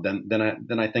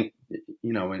 then I think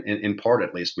in part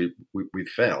at least we've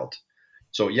failed.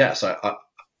 So yes,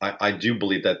 I do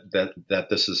believe that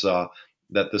this is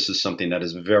that this is something that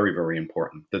is very, very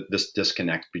important, that this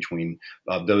disconnect between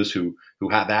those who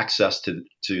have access to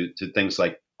things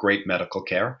like great medical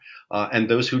care and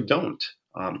those who don't,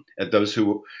 and those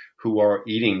who are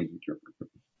eating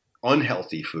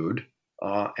unhealthy food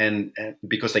and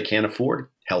because they can't afford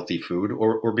healthy food,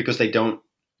 or because they don't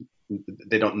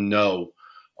know,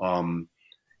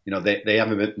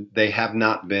 they have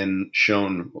not been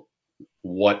shown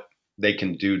what they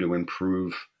can do to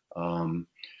improve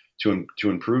to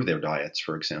improve their diets,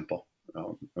 for example,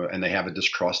 and they have a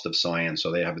distrust of science,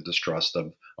 or they have a distrust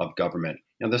of government.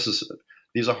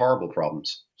 These are horrible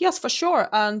problems. Yes, for sure.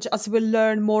 And as we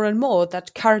learn more and more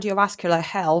that cardiovascular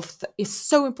health is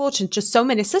so important to so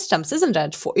many systems, isn't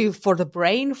it? For the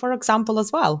brain, for example,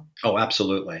 as well. Oh,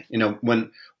 absolutely.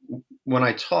 When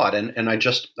I taught, and I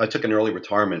took an early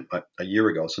retirement a year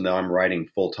ago, so now I'm writing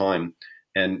full time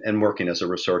and working as a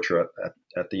researcher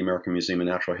at the American Museum of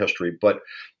Natural History. But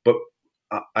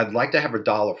I'd like to have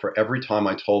 $1 for every time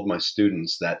I told my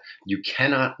students that you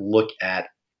cannot look at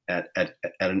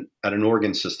an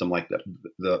organ system like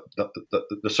the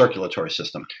circulatory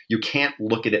system. You can't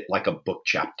look at it like a book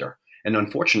chapter. And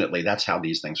unfortunately, that's how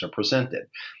these things are presented.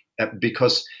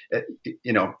 Because,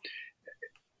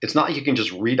 it's not like you can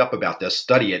just read up about this,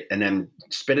 study it, and then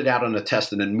spit it out on a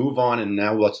test and then move on. And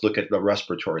now let's look at the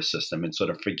respiratory system and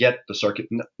sort of forget the circuit.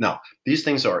 No, these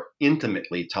things are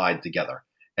intimately tied together.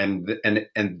 And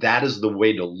that is the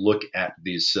way to look at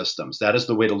these systems. That is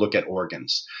the way to look at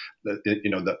organs.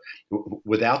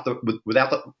 Without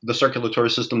the circulatory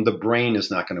system, the brain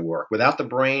is not going to work. Without the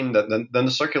brain, then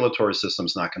the circulatory system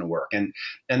is not going to work. And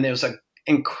there's an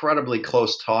incredibly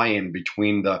close tie-in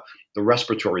between the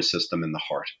respiratory system and the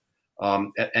heart.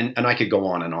 And I could go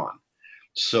on and on.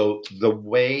 So the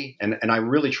way, and I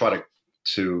really try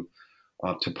to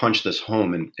punch this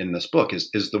home in this book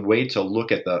is the way to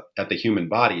look at the human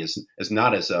body is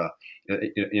not as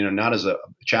not as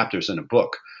chapters in a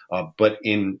book, but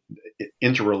in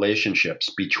interrelationships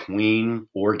between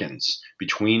organs,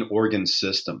 between organ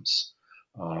systems.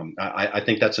 I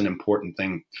think that's an important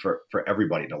thing for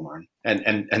everybody to learn.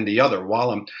 And the other,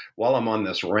 while I'm on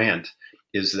this rant,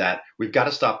 is that we've got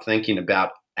to stop thinking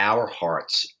about our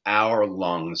hearts, our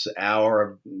lungs,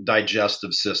 our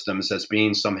digestive systems as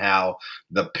being somehow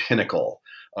the pinnacle,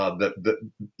 the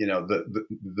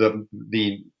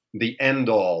end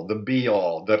all, the be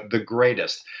all, the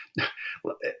greatest.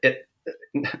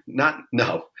 Not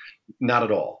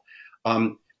at all.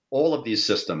 All of these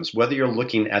systems, whether you're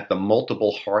looking at the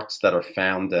multiple hearts that are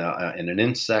found in an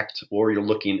insect, or you're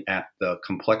looking at the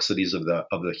complexities of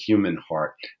the human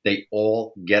heart, they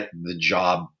all get the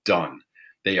job done.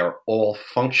 They are all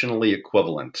functionally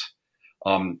equivalent,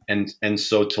 and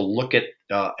so to look at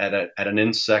an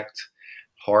insect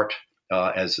heart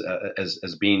as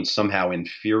being somehow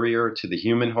inferior to the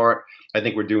human heart, I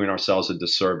think we're doing ourselves a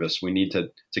disservice. We need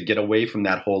to get away from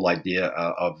that whole idea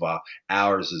of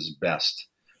ours is best,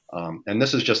 and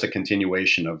this is just a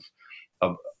continuation of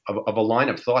a line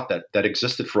of thought that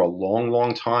existed for a long,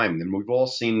 long time. And we've all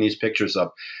seen these pictures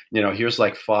of, here's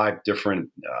like 5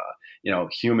 different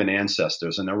human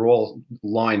ancestors, and they're all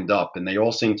lined up, and they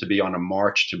all seem to be on a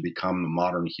march to become the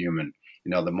modern human,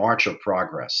 the march of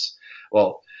progress.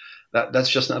 Well, that's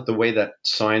just not the way that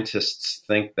scientists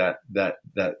think that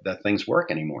things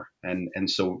work anymore. And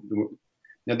so,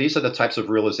 these are the types of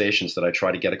realizations that I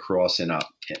try to get across in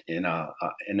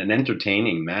an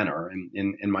entertaining manner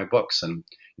in my books. And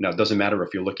it doesn't matter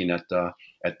if you're looking at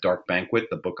Dark Banquet,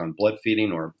 the book on blood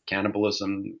feeding, or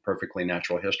Cannibalism, Perfectly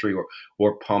Natural History,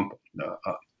 or Pump,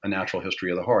 A Natural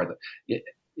History of the Heart.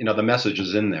 The message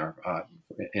is in there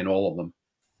in all of them.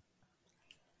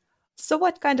 So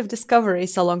what kind of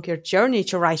discoveries along your journey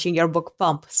to writing your book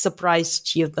Pump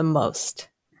surprised you the most?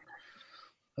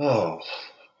 Oh,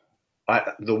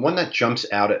 the one that jumps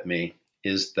out at me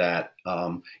is that,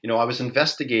 I was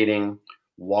investigating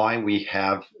why we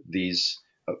have these,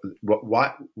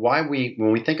 why we,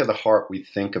 when we think of the heart, we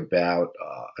think about,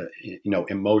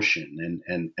 emotion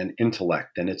and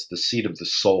intellect, and it's the seat of the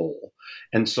soul.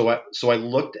 And so I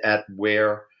looked at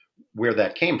where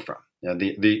that came from,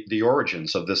 the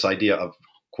origins of this idea of,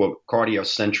 quote,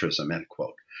 cardiocentrism, end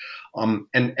quote.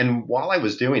 And while I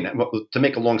was doing that, to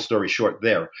make a long story short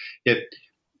there,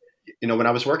 when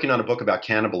I was working on a book about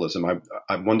cannibalism,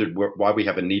 I wondered why we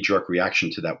have a knee-jerk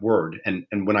reaction to that word. And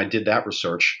when I did that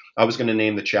research, I was going to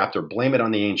name the chapter "Blame It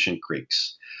on the Ancient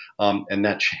Greeks," and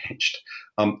that changed.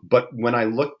 But when I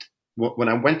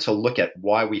went to look at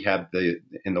why we have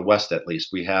in the West at least,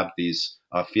 we have these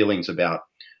feelings about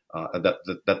that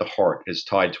the heart is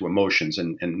tied to emotions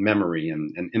and memory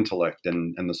and intellect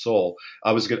and the soul,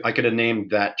 I could have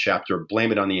named that chapter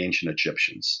 "Blame It on the Ancient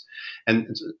Egyptians," and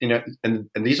and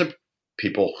these are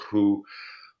people who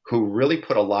really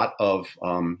put a lot of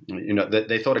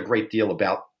they thought a great deal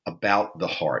about the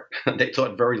heart. They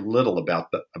thought very little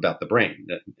about the brain.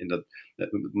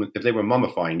 If they were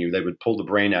mummifying you, they would pull the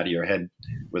brain out of your head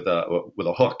with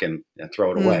a hook and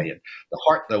throw it away. And the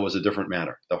heart, though, was a different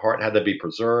matter. The heart had to be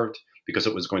preserved because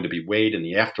it was going to be weighed in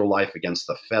the afterlife against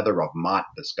the feather of Maat,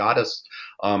 this goddess,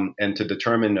 and to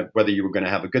determine whether you were going to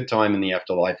have a good time in the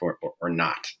afterlife or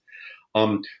not.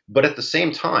 But at the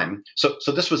same time, so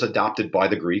this was adopted by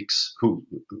the Greeks, who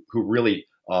really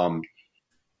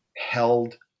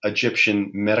held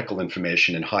Egyptian medical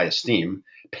information in high esteem,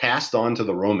 passed on to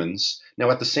the Romans.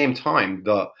 Now, at the same time,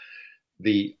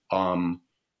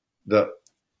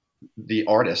 the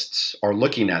artists are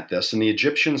looking at this, and the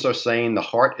Egyptians are saying the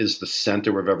heart is the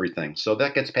center of everything. So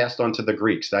that gets passed on to the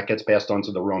Greeks. That gets passed on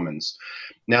to the Romans.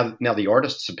 Now the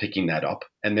artists are picking that up,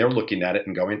 and they're looking at it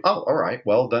and going, "Oh, all right.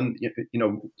 Well, then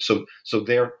so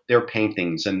their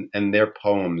paintings and their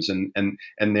poems and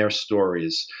their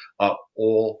stories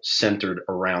all centered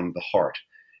around the heart."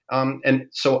 And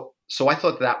so I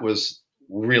thought that was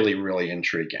really, really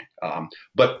intriguing.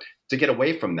 But to get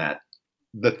away from that,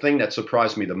 the thing that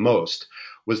surprised me the most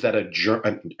was that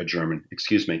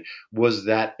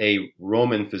a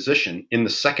Roman physician in the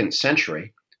 2nd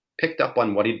century picked up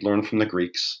on what he'd learned from the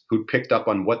Greeks, who'd picked up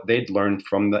on what they'd learned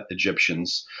from the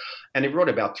Egyptians, and he wrote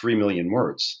about 3 million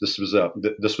words. This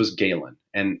was Galen,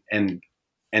 and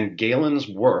Galen's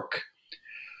work,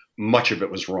 much of it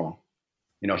was wrong.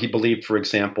 He believed, for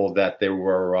example, that there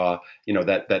were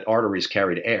that arteries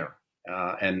carried air,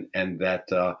 and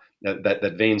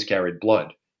that veins carried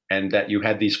blood, and that you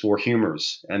had these 4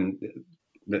 humors, and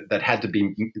that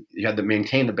you had to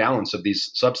maintain the balance of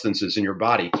these substances in your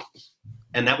body,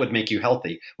 and that would make you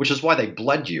healthy, which is why they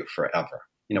bled you forever.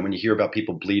 When you hear about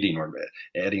people bleeding or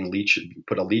adding leech,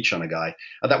 put a leech on a guy,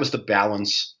 that was to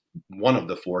balance one of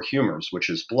the 4 humors, which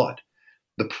is blood.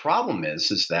 The problem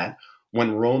is that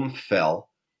when Rome fell,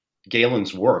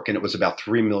 Galen's work, and it was about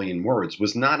 3 million words,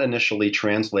 was not initially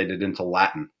translated into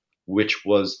Latin, which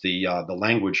was the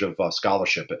language of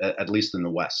scholarship, at least in the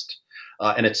West,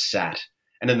 and it sat.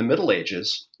 And in the Middle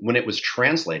Ages, when it was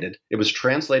translated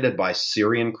by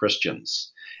Syrian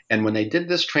Christians. And when they did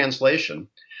this translation,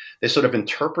 they sort of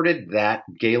interpreted that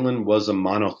Galen was a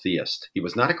monotheist. He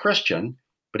was not a Christian,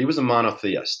 but he was a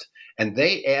monotheist. And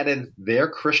they added their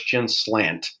Christian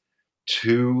slant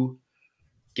to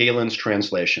Galen's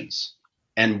translations.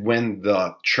 And when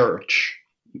the church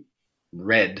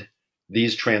read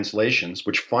these translations,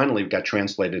 which finally got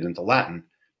translated into Latin,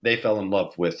 they fell in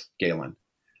love with Galen.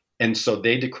 And so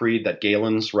they decreed that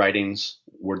Galen's writings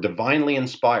were divinely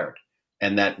inspired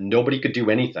and that nobody could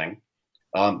do anything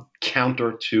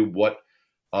counter to what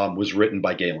was written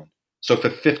by Galen. So for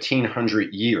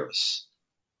 1,500 years,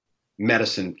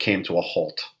 medicine came to a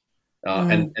halt.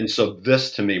 And so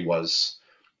this to me was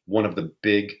one of the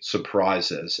big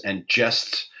surprises. And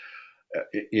just,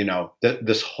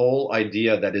 this whole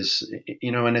idea that is,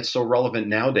 and it's so relevant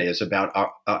nowadays about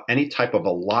any type of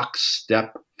a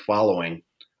lockstep following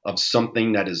of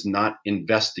something that is not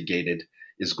investigated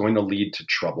is going to lead to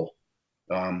trouble.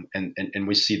 And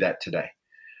we see that today.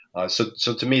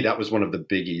 So to me, that was one of the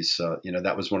biggies.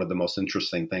 That was one of the most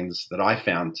interesting things that I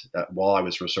found while I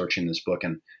was researching this book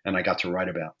and I got to write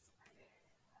about.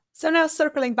 So now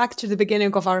circling back to the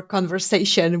beginning of our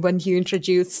conversation when you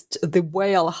introduced the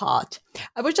whale heart,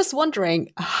 I was just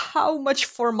wondering how much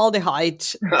formaldehyde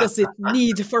does it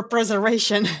need for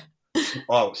preservation?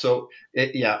 Oh, so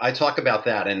I talk about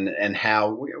that and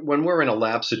how when we're in a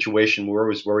lab situation, we're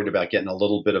always worried about getting a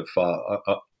little bit of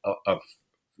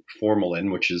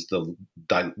formalin, which is the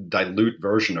dilute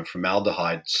version of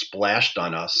formaldehyde, splashed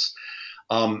on us,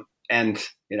 and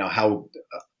how.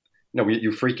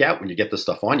 You freak out when you get this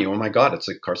stuff on you. Oh my God, it's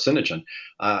a carcinogen.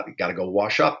 You got to go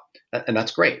wash up, and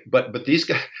that's great. But these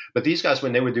guys,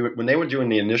 when they were doing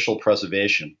the initial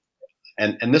preservation,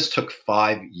 and this took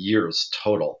 5 years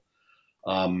total.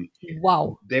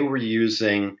 Wow. They were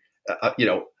using,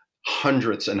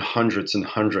 hundreds and hundreds and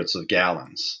hundreds of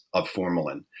gallons of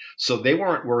formalin. So they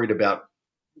weren't worried about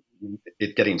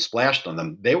it getting splashed on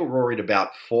them. They were worried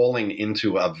about falling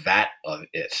into a vat of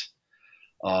it.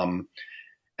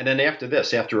 And then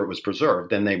after it was preserved,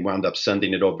 then they wound up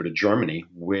sending it over to Germany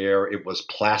where it was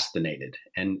plastinated.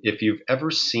 And if you've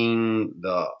ever seen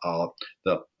the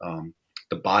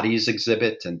bodies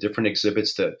exhibit and different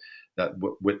exhibits that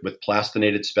with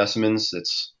plastinated specimens,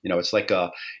 it's like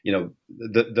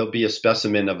there'll be a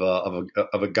specimen of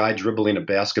a guy dribbling a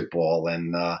basketball,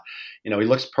 and he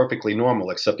looks perfectly normal,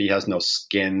 except he has no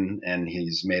skin and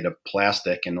he's made of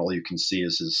plastic, and all you can see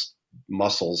is his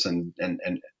muscles and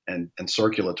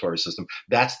circulatory system.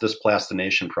 That's this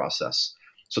plastination process.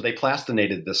 So they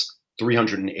plastinated this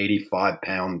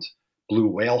 385-pound blue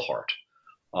whale heart,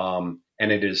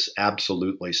 and it is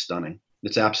absolutely stunning.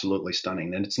 It's absolutely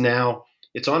stunning, and it's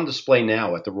on display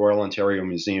now at the Royal Ontario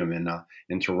Museum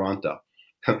in Toronto.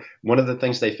 One of the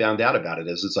things they found out about it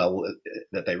is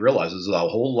that they realized is a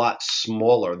whole lot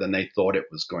smaller than they thought it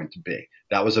was going to be.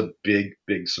 That was a big,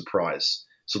 big surprise.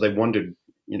 So they wondered,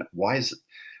 why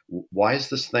is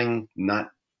this thing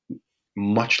not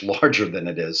much larger than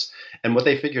it is? And what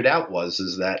they figured out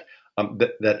is that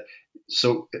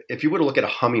so if you were to look at a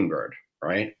hummingbird,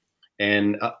 right,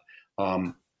 and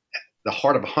the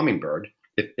heart of a hummingbird,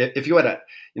 if you had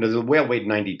the whale weighed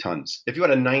 90 tons. If you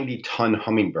had a 90-ton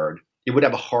hummingbird, it would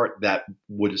have a heart that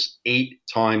was 8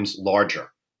 times larger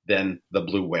than the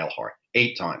blue whale heart,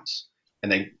 8 times.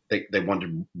 And they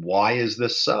wondered, why is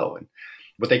this so? And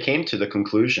what they came to the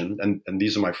conclusion, and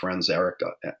these are my friends Mark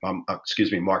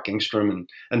Engstrom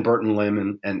and Burton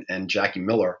Lim and Jackie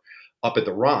Miller up at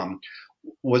the ROM,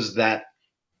 was that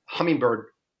hummingbird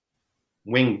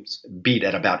wings beat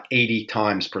at about 80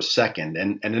 times per second.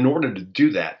 And in order to do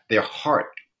that, their heart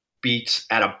beats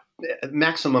at a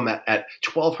maximum at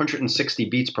 1,260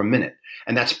 beats per minute.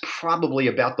 And that's probably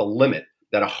about the limit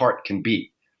that a heart can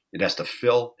beat. It has to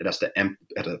fill, it has to empty,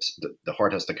 the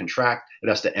heart has to contract, it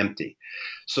has to empty.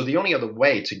 So the only other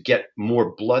way to get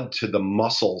more blood to the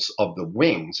muscles of the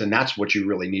wings, and that's what you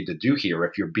really need to do here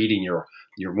if you're beating your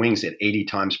wings at 80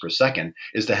 times per second,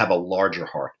 is to have a larger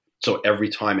heart. So every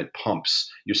time it pumps,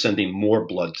 you're sending more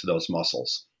blood to those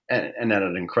muscles, and at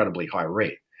an incredibly high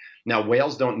rate. Now,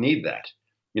 whales don't need that.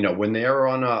 When they're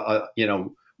on a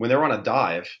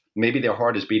dive, maybe their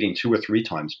heart is beating 2 or 3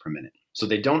 times per minute. So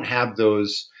they don't have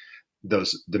those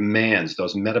demands,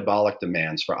 those metabolic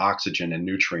demands for oxygen and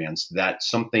nutrients that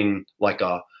something like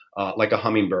a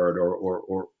hummingbird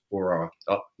or a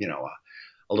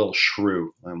little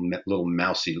shrew, a little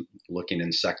mousy looking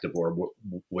insectivore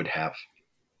would have.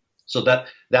 So that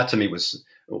to me was,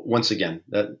 once again,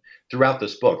 that throughout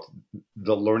this book,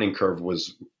 the learning curve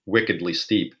was wickedly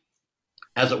steep,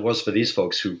 as it was for these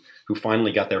folks who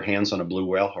finally got their hands on a blue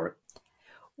whale heart.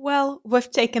 Well,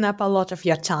 we've taken up a lot of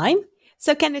your time.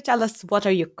 So can you tell us what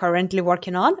are you currently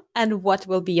working on and what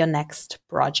will be your next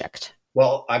project?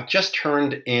 Well, I've just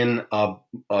turned in a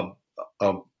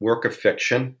work of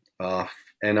fiction,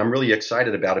 and I'm really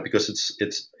excited about it because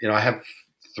it's I have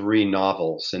 3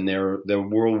 novels, and they're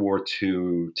World War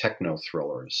II techno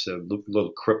thrillers, a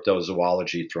little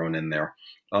cryptozoology thrown in there.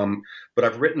 But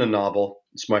I've written a novel.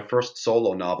 It's my first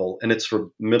solo novel, and it's for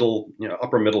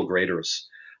upper middle graders,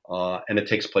 and it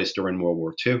takes place during World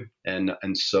War II,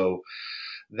 and so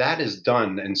that is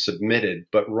done and submitted.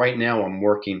 But right now, I'm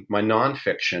working my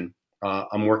nonfiction.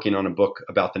 I'm working on a book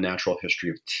about the natural history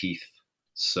of teeth.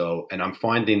 So, and I'm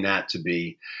finding that to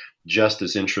be just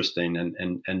as interesting.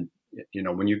 And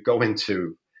when you go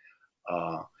into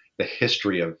the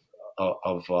history of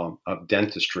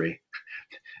dentistry,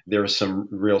 there's some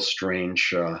real strange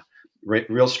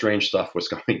stuff was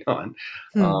going on.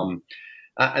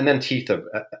 And then teeth have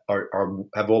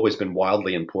always been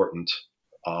wildly important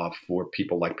for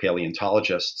people like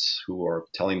paleontologists who are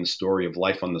telling the story of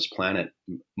life on this planet.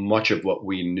 Much of what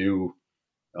we knew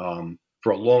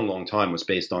for a long, long time was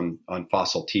based on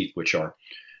fossil teeth, which are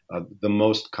the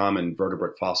most common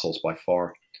vertebrate fossils by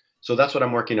far. So that's what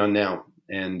I'm working on now.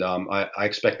 And I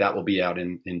expect that will be out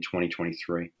in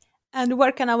 2023. And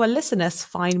where can our listeners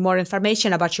find more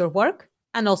information about your work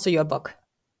and also your book?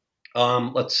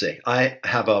 Let's see. I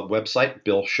have a website,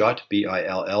 Bill Schutt,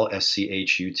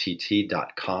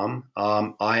 BILLSCHUTT.com.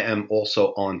 I am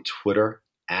also on Twitter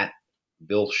at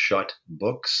Bill Schutt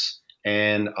Books.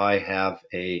 And I have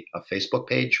a Facebook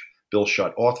page, Bill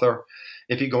Schutt Author.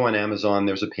 If you go on Amazon,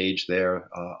 there's a page there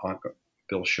on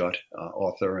Bill Schutt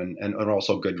Author, and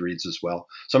also Goodreads as well.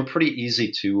 So I'm pretty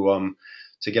easy to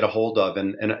get a hold of,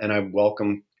 and I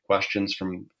welcome questions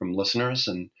from listeners,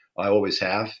 and I always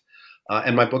have.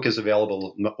 And my book is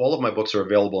available. All of my books are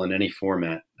available in any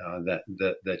format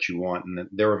that you want, and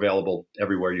they're available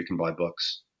everywhere you can buy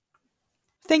books.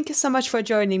 Thank you so much for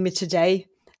joining me today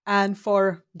and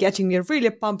for getting me really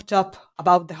pumped up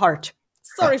about the heart.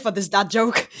 Sorry for this dad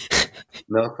joke.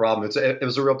 No problem. It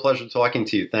was a real pleasure talking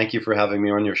to you. Thank you for having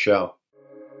me on your show.